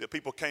say that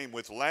people came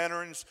with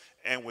lanterns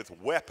and with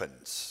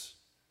weapons.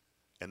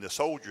 And the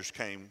soldiers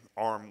came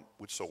armed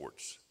with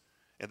swords.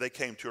 And they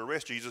came to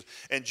arrest Jesus.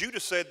 And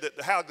Judas said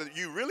that how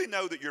you really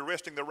know that you're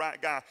arresting the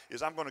right guy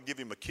is I'm going to give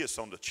him a kiss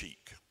on the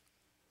cheek.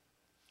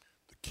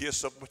 The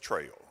kiss of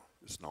betrayal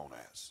is known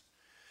as.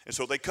 And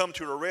so they come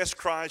to arrest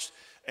Christ,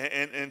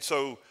 and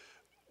so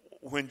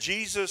when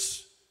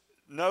Jesus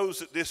knows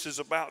that this is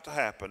about to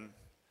happen,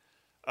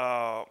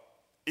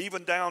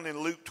 even down in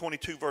Luke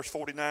 22, verse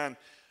 49,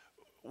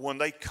 when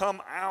they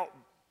come out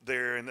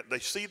there and they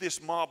see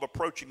this mob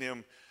approaching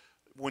them,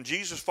 when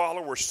Jesus'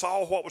 followers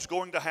saw what was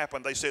going to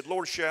happen, they said,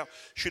 Lord,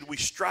 should we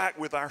strike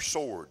with our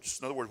swords?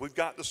 In other words, we've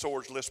got the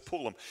swords, let's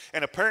pull them.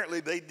 And apparently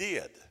they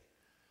did.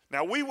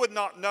 Now, we would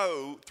not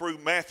know through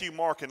Matthew,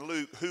 Mark, and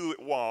Luke who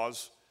it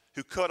was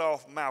who cut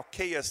off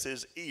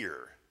Malchus's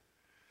ear.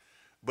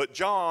 But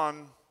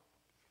John,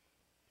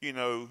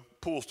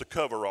 pulls the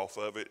cover off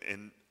of it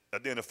and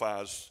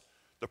identifies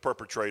the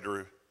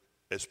perpetrator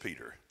as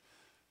Peter.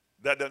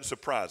 That doesn't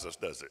surprise us,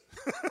 does it?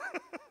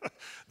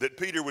 That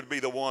Peter would be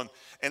the one.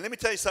 And let me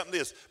tell you something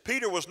this.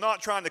 Peter was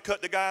not trying to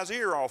cut the guy's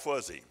ear off,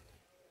 was he?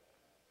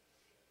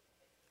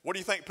 What do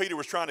you think Peter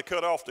was trying to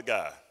cut off the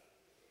guy?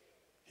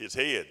 His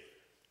head.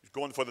 He was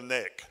going for the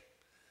neck.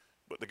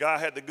 But the guy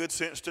had the good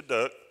sense to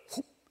duck.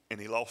 And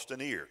he lost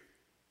an ear.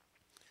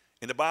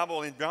 And the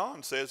Bible in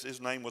John says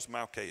his name was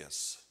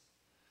Malchus.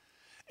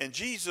 And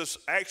Jesus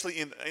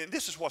actually, and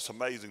this is what's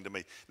amazing to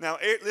me. Now,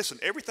 listen,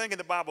 everything in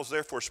the Bible is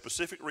there for a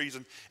specific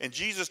reason. And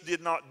Jesus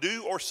did not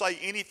do or say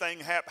anything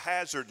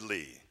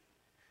haphazardly.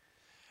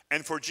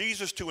 And for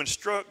Jesus to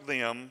instruct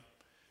them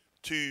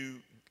to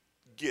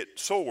get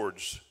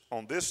swords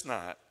on this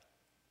night,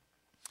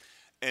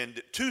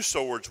 and 2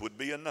 swords would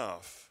be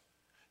enough.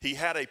 He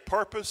had a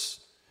purpose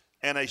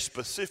and a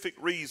specific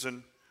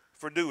reason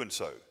for doing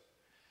so.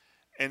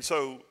 And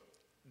so,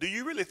 do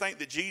you really think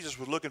that Jesus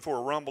was looking for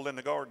a rumble in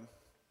the garden?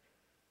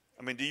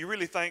 I mean, do you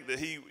really think that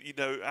he,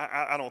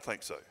 I don't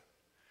think so.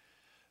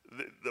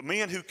 The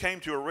men who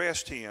came to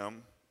arrest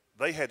him,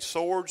 they had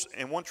swords,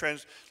 and one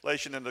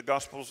translation in the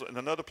Gospels in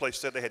another place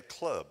said they had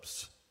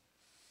clubs.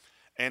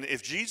 And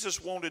if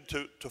Jesus wanted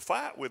to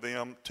fight with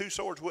them, 2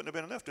 swords wouldn't have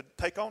been enough to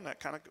take on that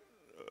kind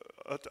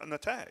of an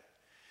attack.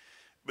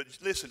 But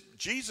listen,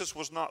 Jesus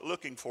was not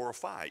looking for a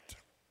fight.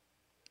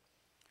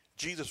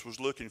 Jesus was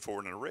looking for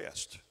an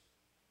arrest.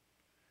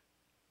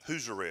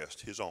 Whose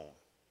arrest? His own.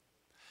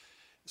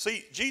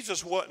 See,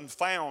 Jesus wasn't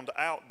found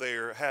out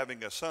there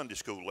having a Sunday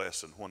school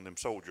lesson when them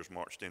soldiers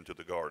marched into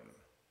the garden.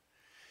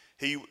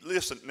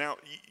 Listen, now,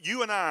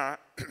 you and I,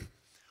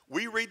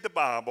 we read the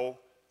Bible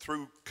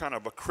through kind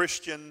of a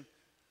Christian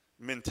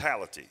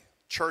mentality,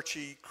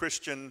 churchy,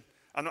 Christian.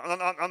 I'm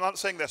not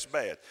saying that's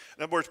bad.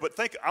 In other words, but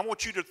I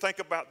want you to think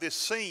about this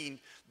scene,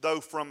 though,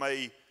 from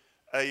a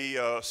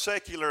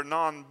secular,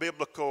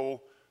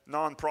 non-biblical,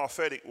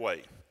 non-prophetic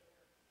way.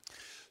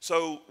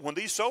 So when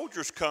these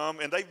soldiers come,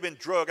 and they've been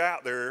drug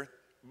out there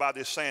by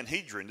this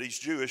Sanhedrin, these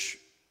Jewish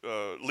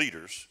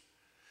leaders,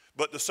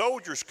 but the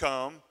soldiers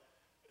come,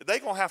 they're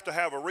going to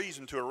have a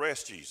reason to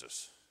arrest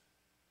Jesus.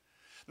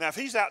 Now, if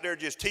he's out there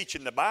just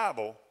teaching the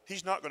Bible,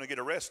 he's not going to get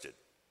arrested.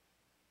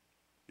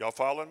 Y'all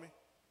following me?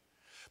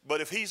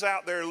 But if he's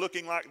out there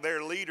looking like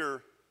their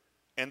leader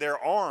and they're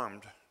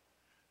armed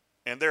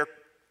and they're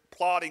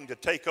plotting to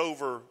take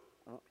over,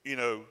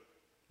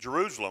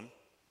 Jerusalem,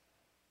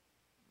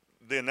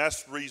 then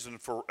that's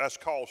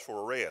cause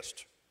for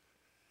arrest.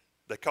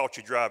 They caught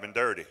you driving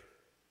dirty.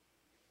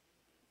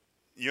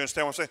 You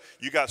understand what I'm saying?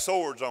 You got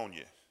swords on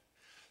you.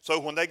 So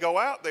when they go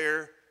out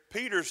there,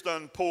 Peter's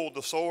done pulled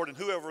the sword, and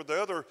whoever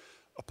the other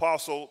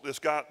apostle that's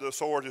got the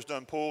sword has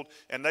done pulled,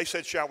 and they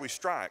said, shall we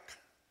strike?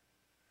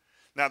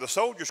 Now the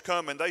soldiers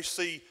come and they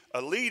see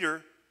a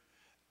leader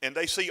and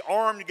they see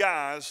armed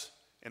guys,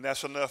 and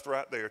that's enough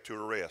right there to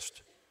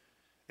arrest.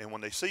 And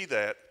when they see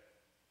that,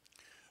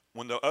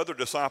 when the other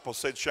disciples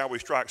said, shall we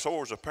strike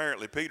swords,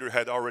 apparently Peter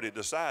had already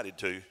decided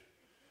to,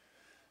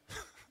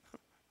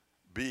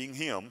 being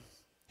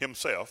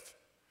himself,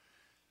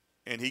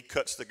 and he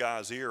cuts the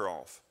guy's ear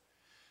off.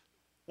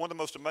 One of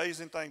the most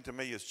amazing things to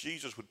me is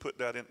Jesus would put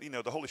that in,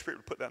 the Holy Spirit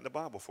would put that in the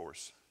Bible for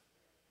us.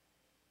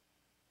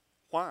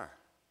 Why?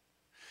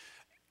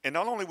 And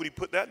not only would he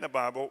put that in the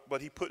Bible,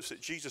 but he puts that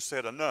Jesus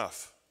said,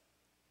 enough.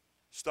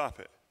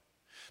 Stop it.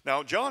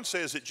 Now, John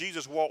says that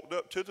Jesus walked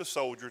up to the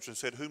soldiers and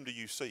said, whom do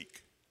you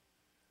seek?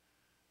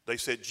 They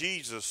said,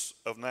 Jesus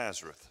of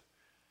Nazareth.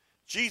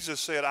 Jesus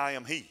said, I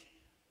am he.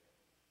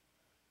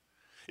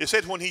 It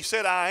said when he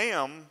said, I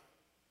am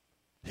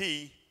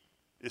he,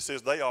 it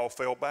says they all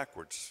fell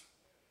backwards.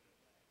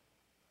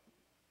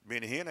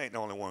 Benny Hinn ain't the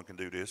only one who can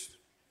do this.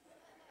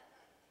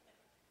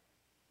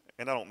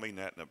 And I don't mean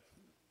that in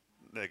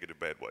a negative,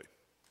 bad way.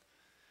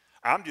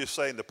 I'm just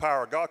saying the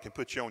power of God can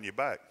put you on your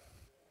back,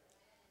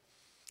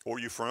 or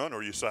your front,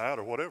 or your side,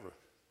 or whatever.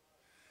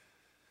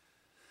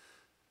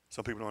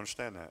 Some people don't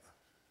understand that.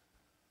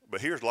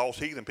 But here's lost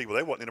heathen people.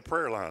 They wasn't in a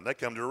prayer line. They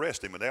come to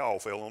arrest him, and they all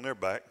fell on their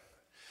back.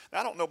 Now,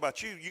 I don't know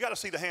about you. You got to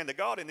see the hand of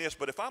God in this.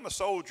 But if I'm a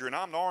soldier and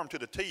I'm armed to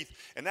the teeth,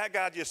 and that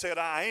guy just said,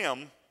 I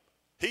am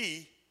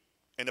he,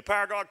 and the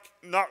power of God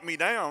knocked me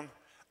down,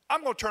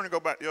 I'm going to turn and go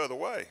back the other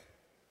way.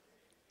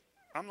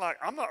 I'm not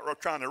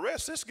trying to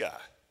arrest this guy.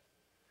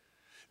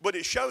 But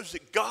it shows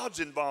that God's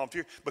involved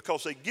here,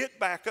 because they get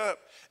back up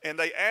and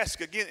they ask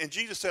again. And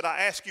Jesus said,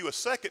 I ask you a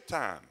second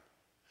time,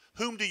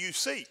 whom do you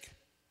seek?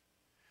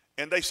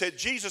 And they said,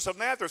 Jesus of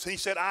Nazareth. And he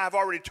said, I have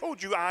already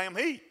told you I am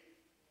he.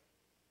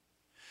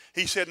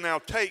 He said, now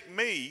take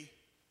me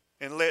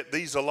and let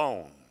these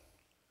alone.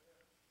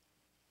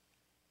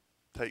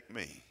 Take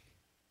me.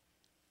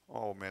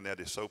 Oh, man, that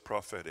is so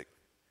prophetic.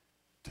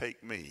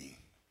 Take me,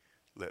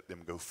 let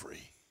them go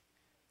free.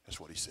 That's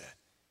what he said.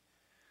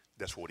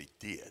 That's what he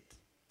did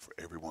for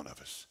every one of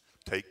us.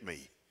 Take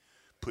me.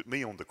 Put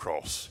me on the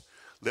cross.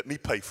 Let me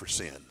pay for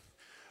sin.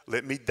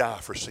 Let me die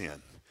for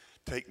sin.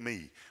 Take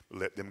me,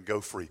 let them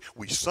go free.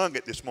 We sung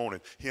it this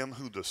morning. Him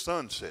who the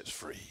Son sets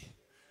free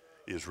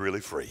is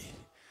really free.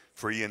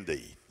 Free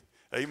indeed.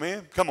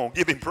 Amen? Come on,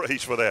 give him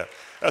praise for that.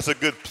 That's a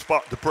good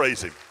spot to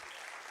praise him.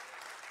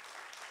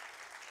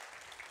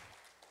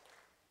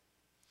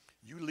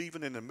 You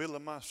leaving in the middle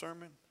of my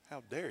sermon?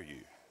 How dare you?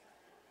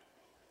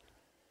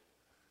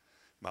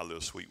 My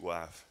little sweet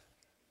wife.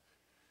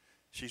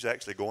 She's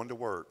actually going to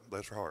work.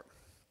 Bless her heart.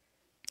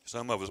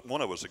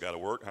 One of us have got to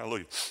work.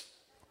 Hallelujah.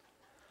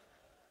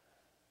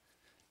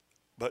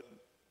 But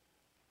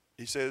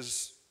he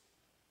says,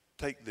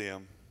 take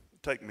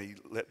me,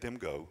 let them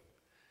go.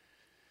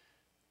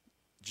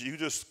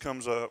 Judas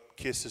comes up,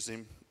 kisses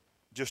him,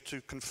 just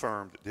to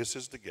confirm that this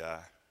is the guy,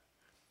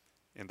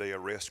 and they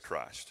arrest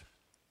Christ.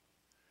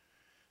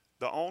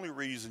 The only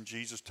reason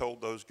Jesus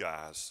told those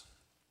guys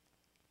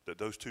that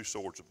those two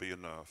swords will be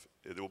enough,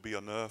 it will be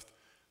enough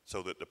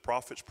so that the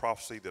prophet's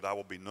prophecy that I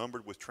will be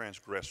numbered with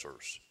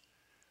transgressors,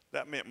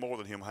 that meant more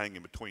than him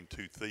hanging between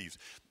two thieves.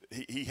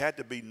 He had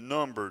to be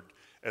numbered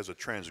as a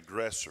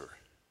transgressor.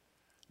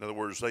 In other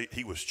words,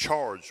 he was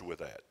charged with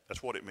that.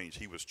 That's what it means.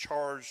 He was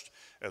charged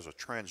as a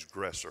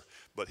transgressor,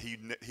 but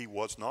he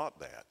was not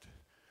that.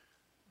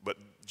 But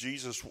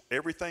Jesus,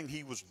 everything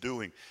he was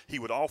doing, he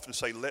would often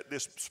say, let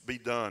this be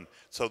done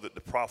so that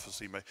the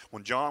prophecy may.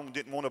 When John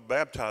didn't want to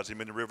baptize him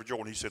in the River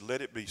Jordan, he said,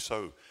 let it be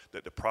so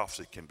that the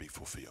prophecy can be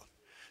fulfilled.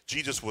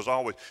 Jesus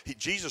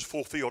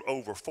fulfilled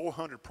over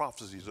 400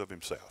 prophecies of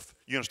himself.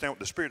 You understand what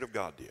the Spirit of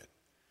God did?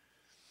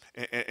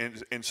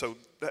 And so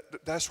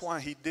that's why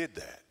he did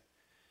that.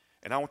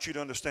 And I want you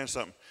to understand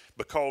something.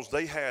 Because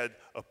they had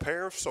a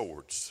pair of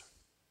swords,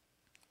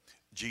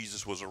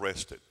 Jesus was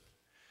arrested.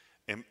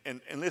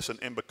 And listen,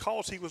 and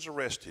because he was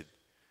arrested,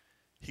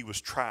 he was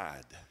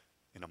tried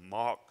in a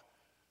mock,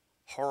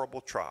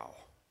 horrible trial.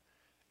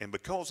 And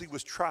because he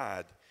was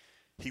tried,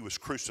 he was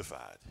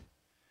crucified.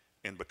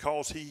 And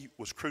because he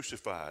was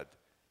crucified,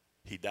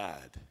 he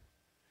died.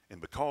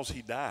 And because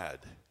he died,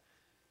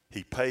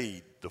 he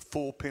paid the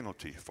full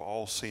penalty for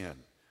all sin.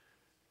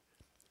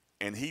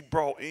 And he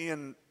brought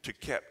into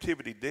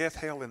captivity death,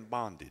 hell, and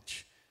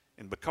bondage.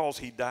 And because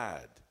he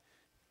died,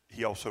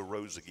 he also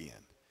rose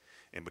again.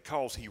 And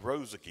because he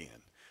rose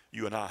again,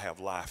 you and I have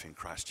life in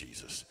Christ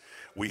Jesus.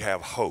 We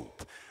have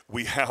hope.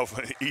 We have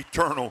an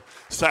eternal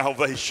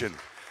salvation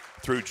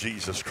through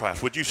Jesus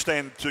Christ. Would you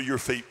stand to your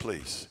feet,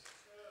 please?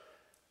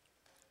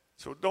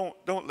 So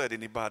don't let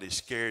anybody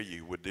scare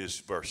you with these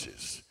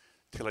verses,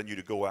 telling you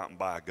to go out and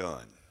buy a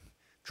gun.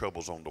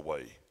 Trouble's on the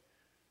way.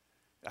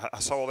 I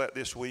saw that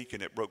this week,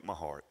 and it broke my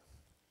heart.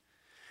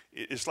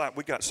 It's like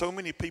we got so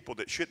many people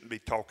that shouldn't be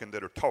talking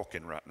that are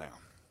talking right now.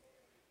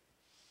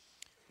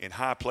 In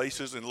high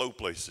places and low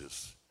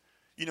places.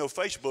 You know,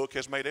 Facebook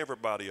has made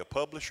everybody a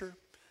publisher,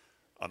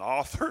 an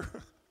author,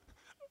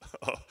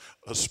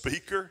 a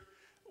speaker.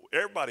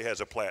 Everybody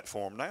has a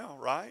platform now,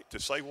 right? To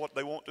say what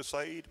they want to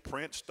say, to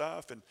print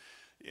stuff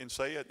and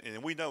say it.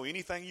 And we know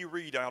anything you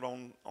read out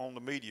on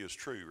the media is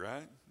true,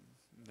 right?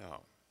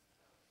 No.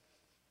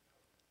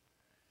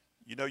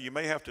 You know, you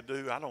may have to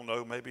do, I don't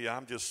know, maybe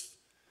I'm just,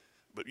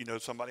 but you know,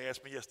 somebody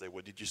asked me yesterday,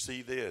 well, did you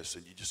see this?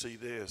 And did you see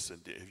this? And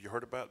have you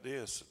heard about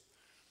this?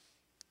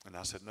 And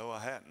I said, no, I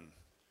hadn't.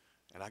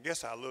 And I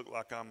guess I look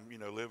like I'm, you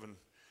know, living,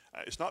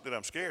 it's not that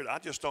I'm scared. I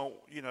just don't,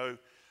 you know,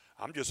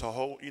 I'm just a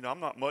whole, you know, I'm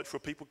not much for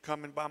people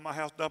coming by my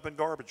house dumping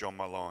garbage on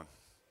my lawn.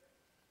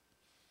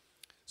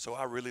 So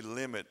I really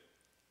limit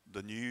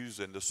the news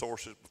and the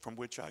sources from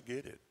which I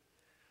get it.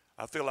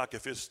 I feel like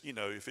if it's, you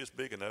know, if it's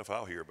big enough,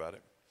 I'll hear about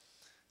it.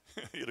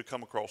 It'll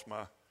come across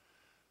my,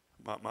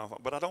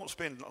 but I don't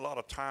spend a lot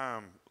of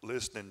time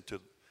listening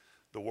to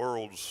the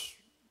world's,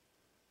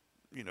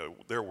 you know,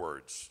 their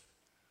words.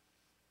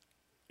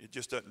 It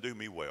just doesn't do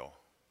me well.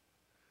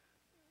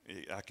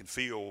 I can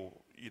feel,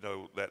 you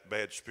know, that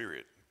bad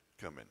spirit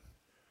coming,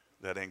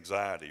 that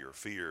anxiety or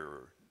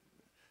fear.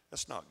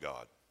 That's not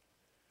God.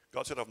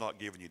 God said, I've not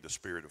given you the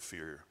spirit of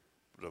fear,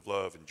 but of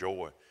love and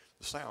joy,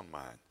 the sound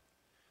mind.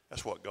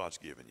 That's what God's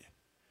given you.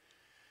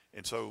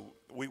 And so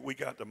we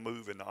got to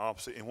move in the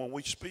opposite. And when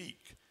we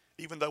speak,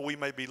 even though we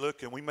may be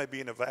looking, we may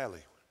be in a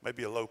valley,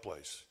 maybe a low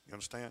place. You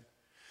understand?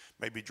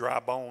 Maybe dry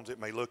bones,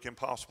 it may look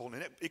impossible.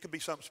 And it could be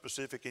something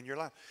specific in your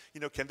life. You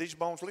know, can these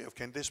bones live?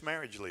 Can this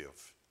marriage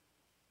live?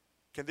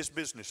 Can this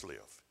business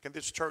live? Can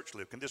this church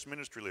live? Can this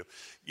ministry live?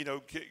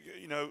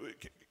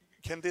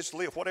 Can this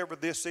live? Whatever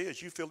this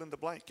is, you fill in the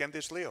blank. Can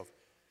this live?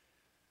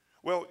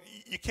 Well,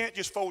 you can't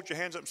just fold your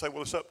hands up and say,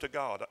 well, it's up to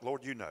God.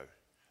 Lord, you know.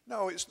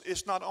 No,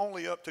 it's not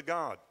only up to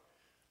God,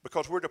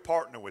 because we're to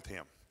partner with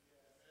him.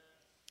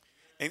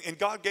 And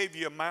God gave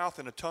you a mouth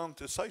and a tongue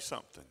to say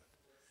something.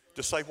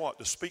 To say what?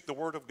 To speak the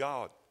word of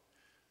God.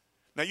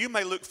 Now, you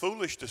may look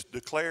foolish to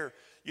declare,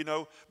 you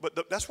know,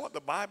 but that's what the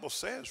Bible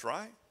says,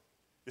 right?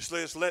 It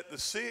says, let the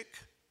sick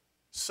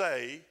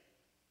say,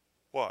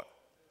 what?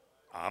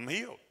 I'm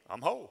healed.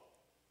 I'm whole.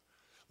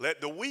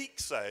 Let the weak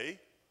say.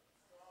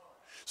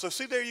 So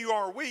see, there you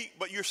are weak,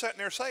 but you're sitting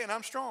there saying,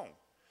 I'm strong.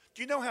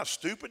 Do you know how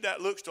stupid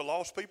that looks to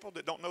lost people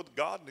that don't know the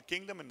God and the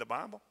kingdom and the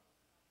Bible?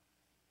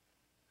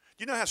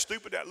 Do you know how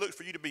stupid that looks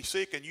for you to be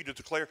sick and you to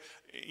declare,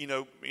 you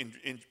know,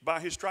 by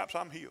his stripes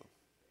I'm healed?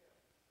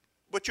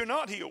 But you're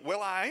not healed.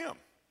 Well, I am.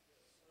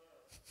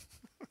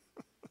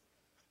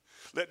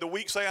 Let the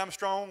weak say I'm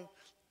strong.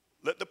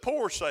 Let the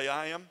poor say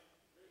I am.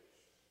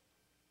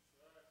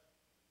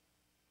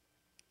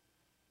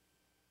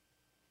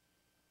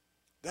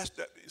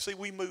 See,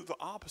 we move the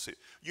opposite.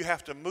 You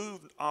have to move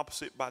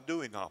opposite by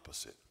doing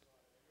opposite.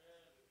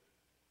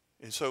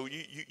 And so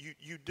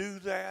you do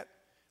that.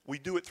 We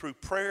do it through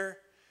prayer.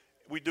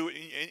 We do it,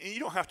 and you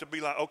don't have to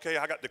be like, okay,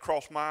 I got to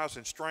cross my eyes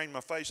and strain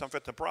my face. I'm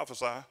fit to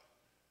prophesy.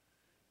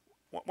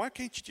 Why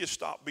can't you just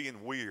stop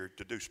being weird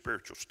to do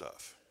spiritual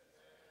stuff?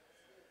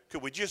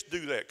 Could we just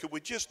do that? Could we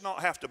just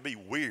not have to be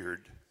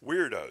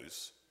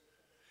weirdos?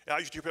 And I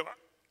used to be like,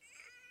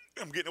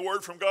 I'm getting a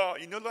word from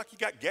God. You know, like you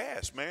got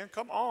gas, man.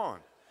 Come on.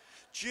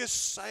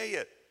 Just say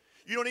it.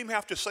 You don't even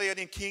have to say it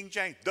in King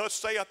James. Thus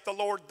saith the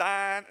Lord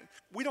thine.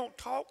 We don't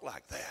talk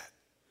like that.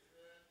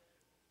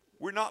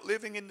 We're not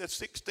living in the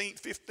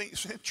 16th, 15th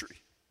century.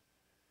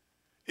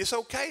 It's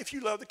okay if you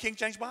love the King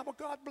James Bible.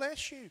 God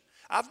bless you.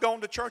 I've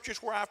gone to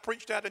churches where I've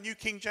preached out a New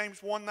King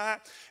James one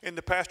night, and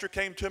the pastor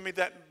came to me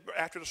that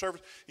after the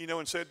service, you know,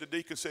 and said, the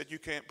deacon said, you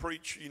can't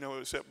preach, you know,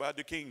 except by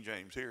the King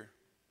James here.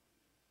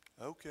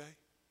 Okay.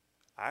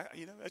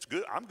 That's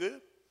good. I'm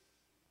good.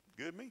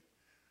 Good me.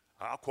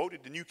 I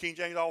quoted the New King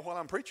James all while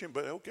I'm preaching,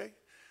 but okay.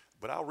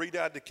 But I'll read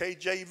out the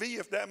KJV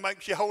if that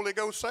makes you Holy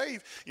Ghost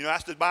saved. You know,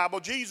 that's the Bible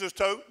Jesus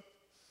told.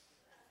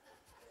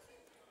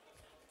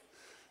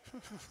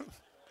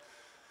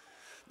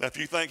 Now, if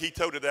you think he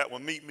toted that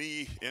one, meet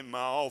me in my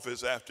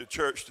office after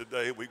church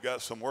today. We've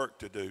got some work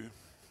to do.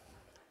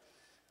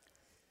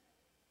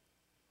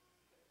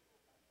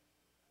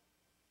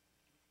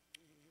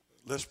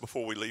 Let's,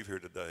 before we leave here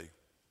today,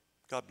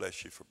 God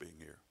bless you for being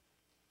here.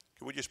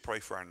 Can we just pray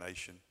for our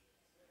nation?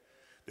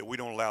 That we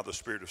don't allow the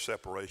spirit of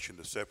separation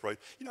to separate.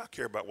 You know, I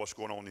care about what's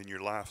going on in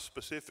your life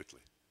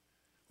specifically.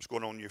 What's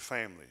going on in your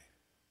family.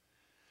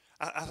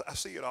 I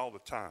see it all the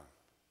time.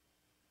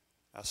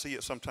 I see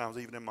it sometimes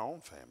even in my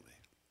own family.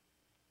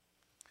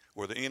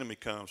 where the enemy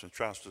comes and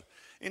tries to,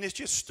 and it's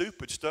just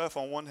stupid stuff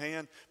on one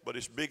hand, but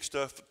it's big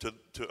stuff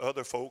to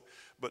other folk,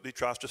 but he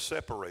tries to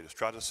separate us,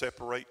 try to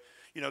separate.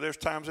 You know, there's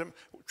times I'm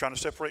trying to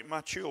separate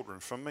my children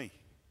from me,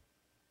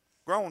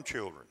 grown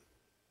children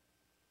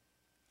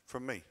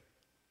from me.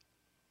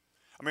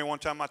 I mean, one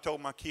time I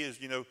told my kids,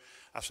 you know,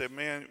 I said,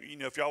 man, you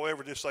know, if y'all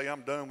ever just say,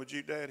 I'm done with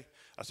you, Daddy,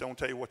 I said, I'm going to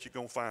tell you what you're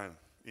going to find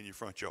in your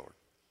front yard.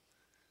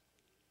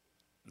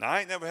 Now, I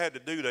ain't never had to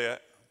do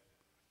that,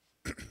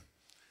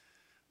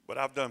 but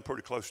I've done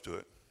pretty close to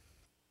it.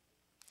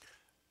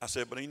 I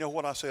said, but you know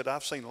what I said?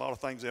 I've seen a lot of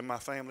things in my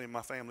family and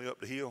my family up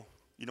the hill.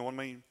 You know what I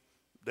mean?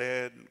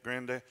 Dad,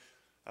 granddad.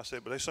 I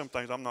said, but there's some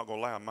things I'm not going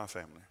to allow in my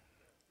family.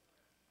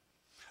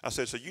 I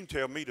said, so you can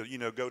tell me to, you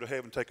know, go to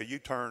heaven, take a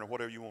U-turn or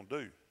whatever you want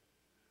to do.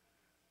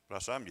 But I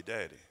said, I'm your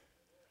daddy.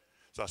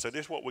 So I said,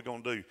 this is what we're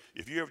going to do.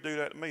 If you ever do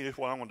that to me, this is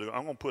what I'm going to do.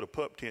 I'm going to put a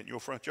pup tent in your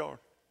front yard.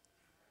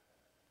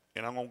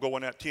 And I'm going to go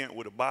in that tent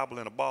with a Bible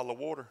and a bottle of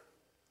water.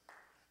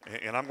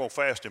 And I'm going to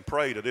fast and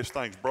pray till this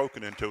thing's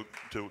broken until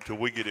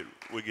we get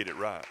it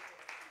right.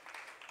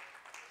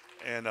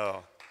 And,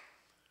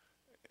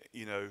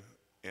 you know,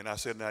 and I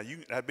said, now,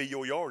 that'd be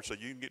your yard, so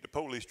you can get the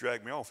police to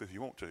drag me off if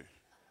you want to.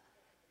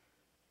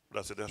 But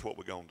I said, that's what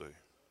we're going to do.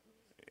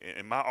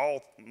 And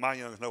all my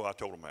youngins know I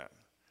told them that.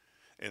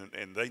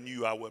 And they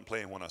knew I wasn't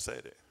playing when I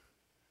said it,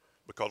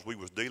 because we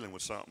was dealing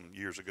with something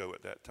years ago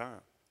at that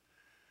time.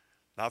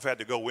 Now, I've had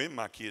to go in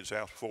my kids'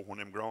 house before when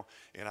them grown,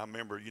 and I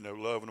remember, you know,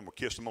 loving them or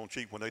kissing them on the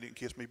cheek when they didn't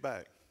kiss me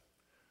back.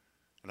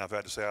 And I've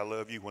had to say I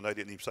love you when they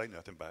didn't even say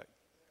nothing back.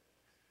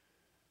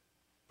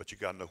 But you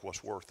got to know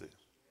what's worth it.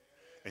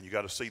 And you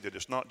got to see that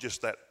it's not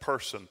just that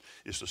person,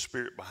 it's the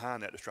spirit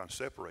behind that that's trying to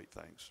separate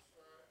things.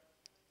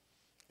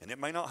 And it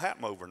may not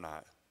happen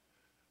overnight,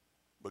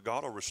 but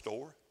God will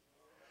restore.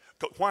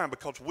 Why?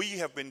 Because we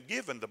have been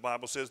given, the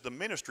Bible says, the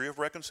ministry of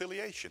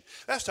reconciliation.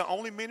 That's the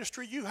only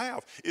ministry you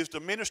have, is the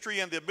ministry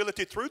and the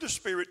ability through the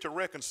Spirit to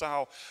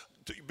reconcile,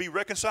 to be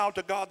reconciled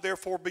to God,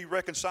 therefore be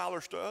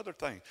reconcilers to other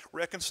things.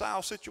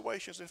 Reconcile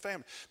situations in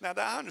family. Now,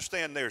 I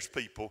understand there's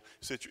people,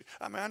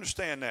 I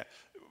understand that,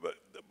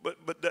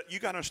 but you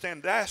got to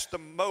understand that's the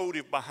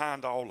motive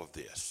behind all of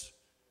this.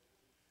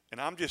 And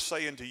I'm just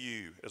saying to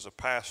you as a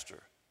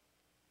pastor,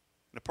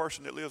 and a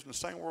person that lives in the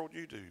same world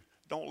you do,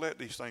 don't let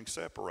these things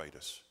separate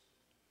us.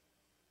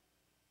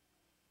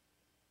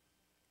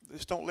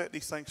 Just don't let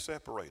these things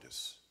separate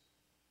us.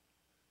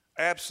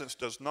 Absence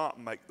does not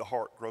make the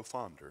heart grow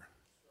fonder.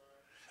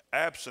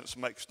 Absence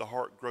makes the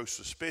heart grow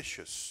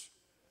suspicious.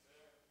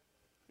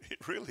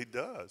 It really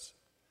does.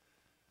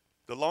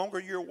 The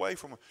longer you're away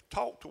from,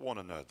 talk to one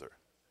another.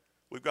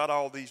 We've got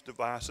all these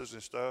devices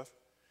and stuff.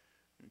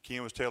 And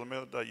Ken was telling me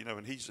the other day, you know,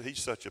 and he's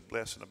such a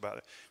blessing about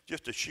it.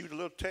 Just to shoot a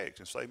little text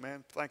and say,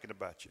 man, thinking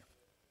about you.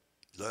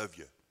 Love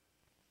you.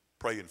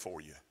 Praying for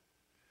you.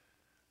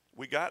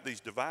 We got these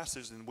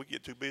devices and we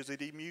get too busy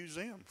to even use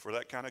them for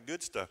that kind of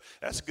good stuff.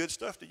 That's good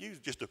stuff to use,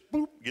 just to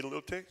boop, get a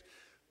little text.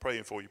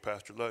 Praying for you,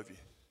 Pastor, love you.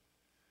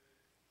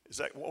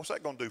 What's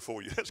that going to do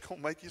for you? That's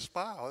going to make you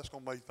smile. That's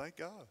going to make you thank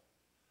God.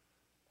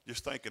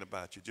 Just thinking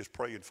about you, just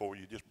praying for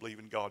you, just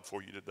believing God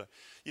for you today.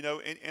 You know,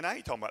 and I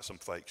ain't talking about some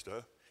fake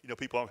stuff. You know,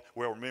 people,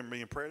 well, remember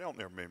me in prayer. They don't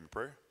never remember me in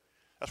prayer.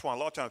 That's why a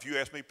lot of times if you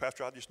ask me,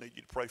 Pastor, I just need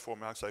you to pray for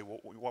me, I say, well,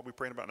 what are we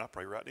praying about? And I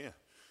pray right then.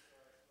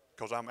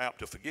 Because I'm apt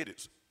to forget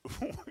it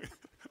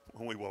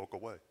when we walk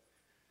away.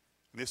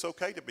 And it's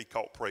okay to be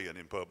caught praying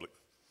in public.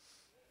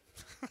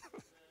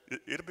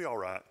 It'll be all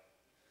right.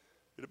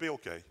 It'll be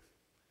okay.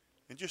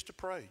 And just to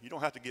pray. You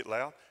don't have to get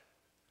loud.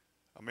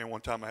 I remember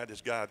one time I had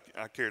this guy,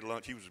 I carried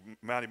lunch. He was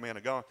a mighty man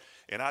of God.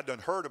 And I done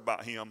heard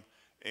about him.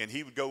 And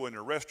he would go in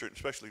a restaurant,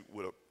 especially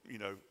with a, you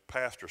know,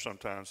 pastor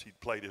sometimes. He'd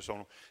play this on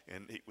him.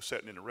 And he was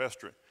sitting in a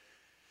restaurant.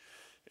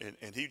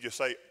 And he'd just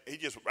say, he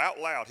just out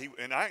loud,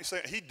 and I ain't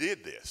saying, he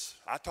did this.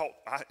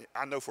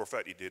 I know for a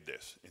fact he did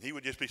this. And he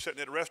would just be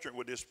sitting at a restaurant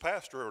with this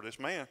pastor or this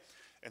man.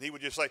 And he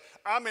would just say,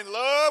 I'm in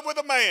love with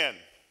a man.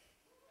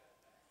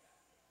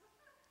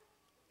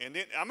 And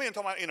then, I'm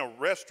talking about in a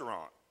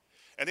restaurant.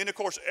 And then, of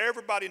course,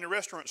 everybody in the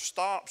restaurant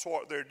stops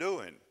what they're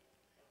doing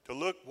to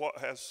look what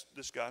has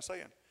this guy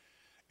saying.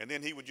 And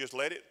then he would just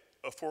let it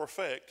for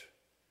effect.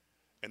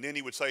 And then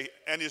he would say,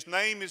 and his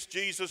name is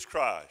Jesus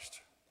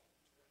Christ.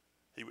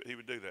 He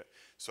would do that.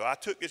 So I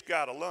took this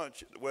guy to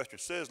lunch at the Western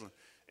Sizzling,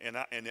 and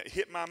it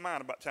hit my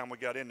mind about the time we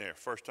got in there,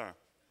 first time.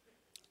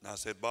 And I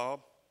said,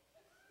 Bob,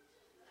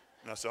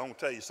 and I said, I'm going to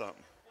tell you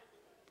something.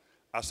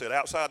 I said,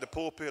 outside the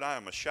pulpit, I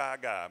am a shy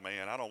guy,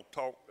 man. I don't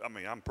talk.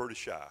 I'm pretty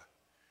shy.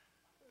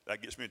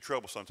 That gets me in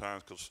trouble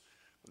sometimes because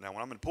now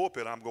when I'm in the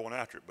pulpit, I'm going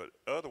after it. But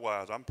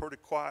otherwise, I'm pretty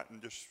quiet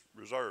and just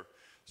reserved.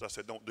 So I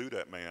said, don't do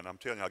that, man. I'm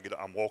telling you,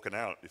 I'm walking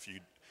out. If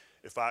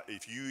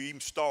you even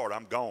start,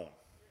 I'm gone.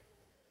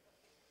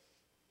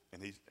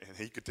 And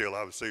he could tell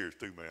I was serious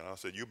too, man. I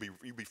said, you'll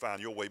be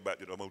finding your way back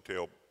to the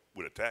motel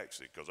with a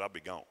taxi because I'll be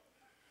gone.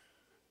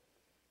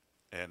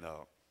 And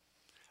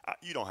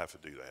you don't have to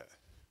do that.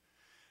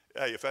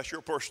 Hey, if that's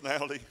your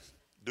personality,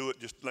 do it.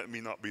 Just let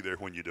me not be there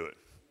when you do it.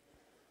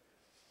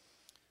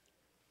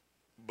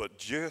 But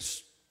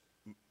just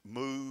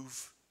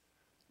move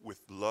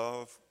with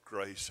love,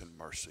 grace, and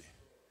mercy.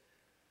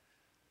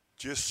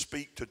 Just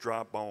speak to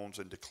dry bones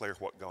and declare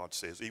what God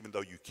says, even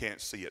though you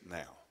can't see it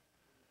now.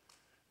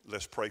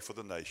 Let's pray for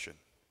the nation.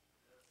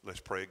 Let's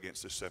pray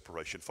against this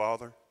separation.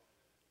 Father,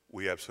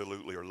 we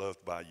absolutely are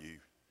loved by you.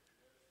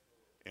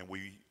 And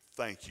we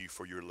thank you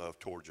for your love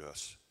towards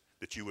us,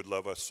 that you would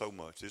love us so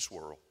much, this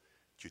world,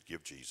 that you'd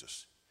give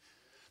Jesus.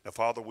 Now,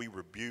 Father, we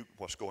rebuke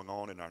what's going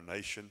on in our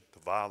nation, the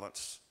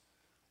violence,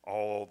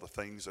 all the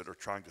things that are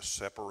trying to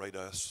separate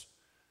us.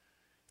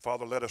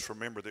 Father, let us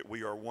remember that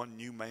we are one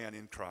new man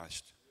in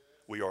Christ.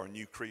 We are a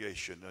new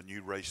creation, a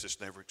new race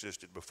that's never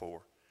existed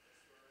before.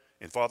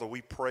 And Father,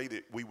 we pray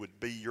that we would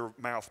be your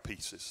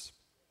mouthpieces.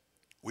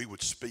 We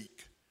would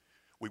speak.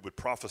 We would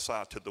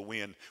prophesy to the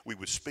wind. We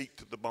would speak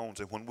to the bones.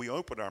 And when we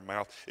open our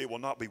mouth, it will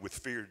not be with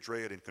fear,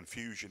 dread, and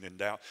confusion and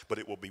doubt, but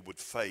it will be with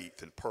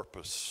faith and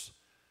purpose.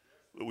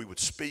 We would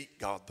speak,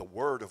 God, the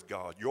word of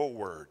God, your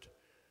word.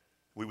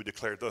 We would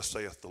declare, thus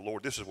saith the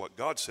Lord. This is what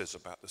God says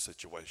about the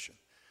situation.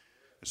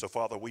 And so,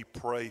 Father, we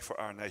pray for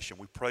our nation.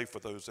 We pray for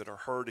those that are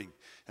hurting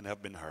and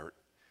have been hurt.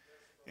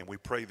 And we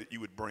pray that you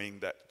would bring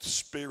that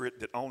spirit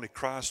that only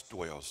Christ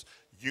dwells,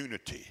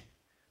 unity,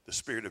 the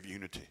spirit of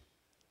unity,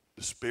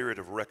 the spirit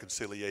of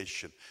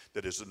reconciliation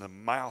that is in the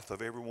mouth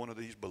of every one of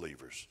these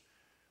believers.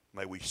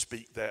 May we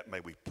speak that, may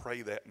we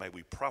pray that, may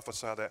we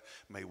prophesy that,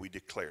 may we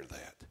declare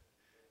that.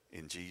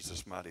 In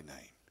Jesus' mighty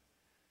name.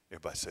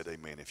 Everybody said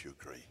amen if you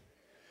agree.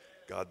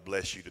 God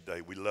bless you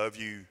today. We love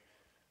you.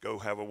 Go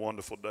have a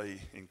wonderful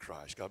day in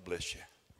Christ. God bless you.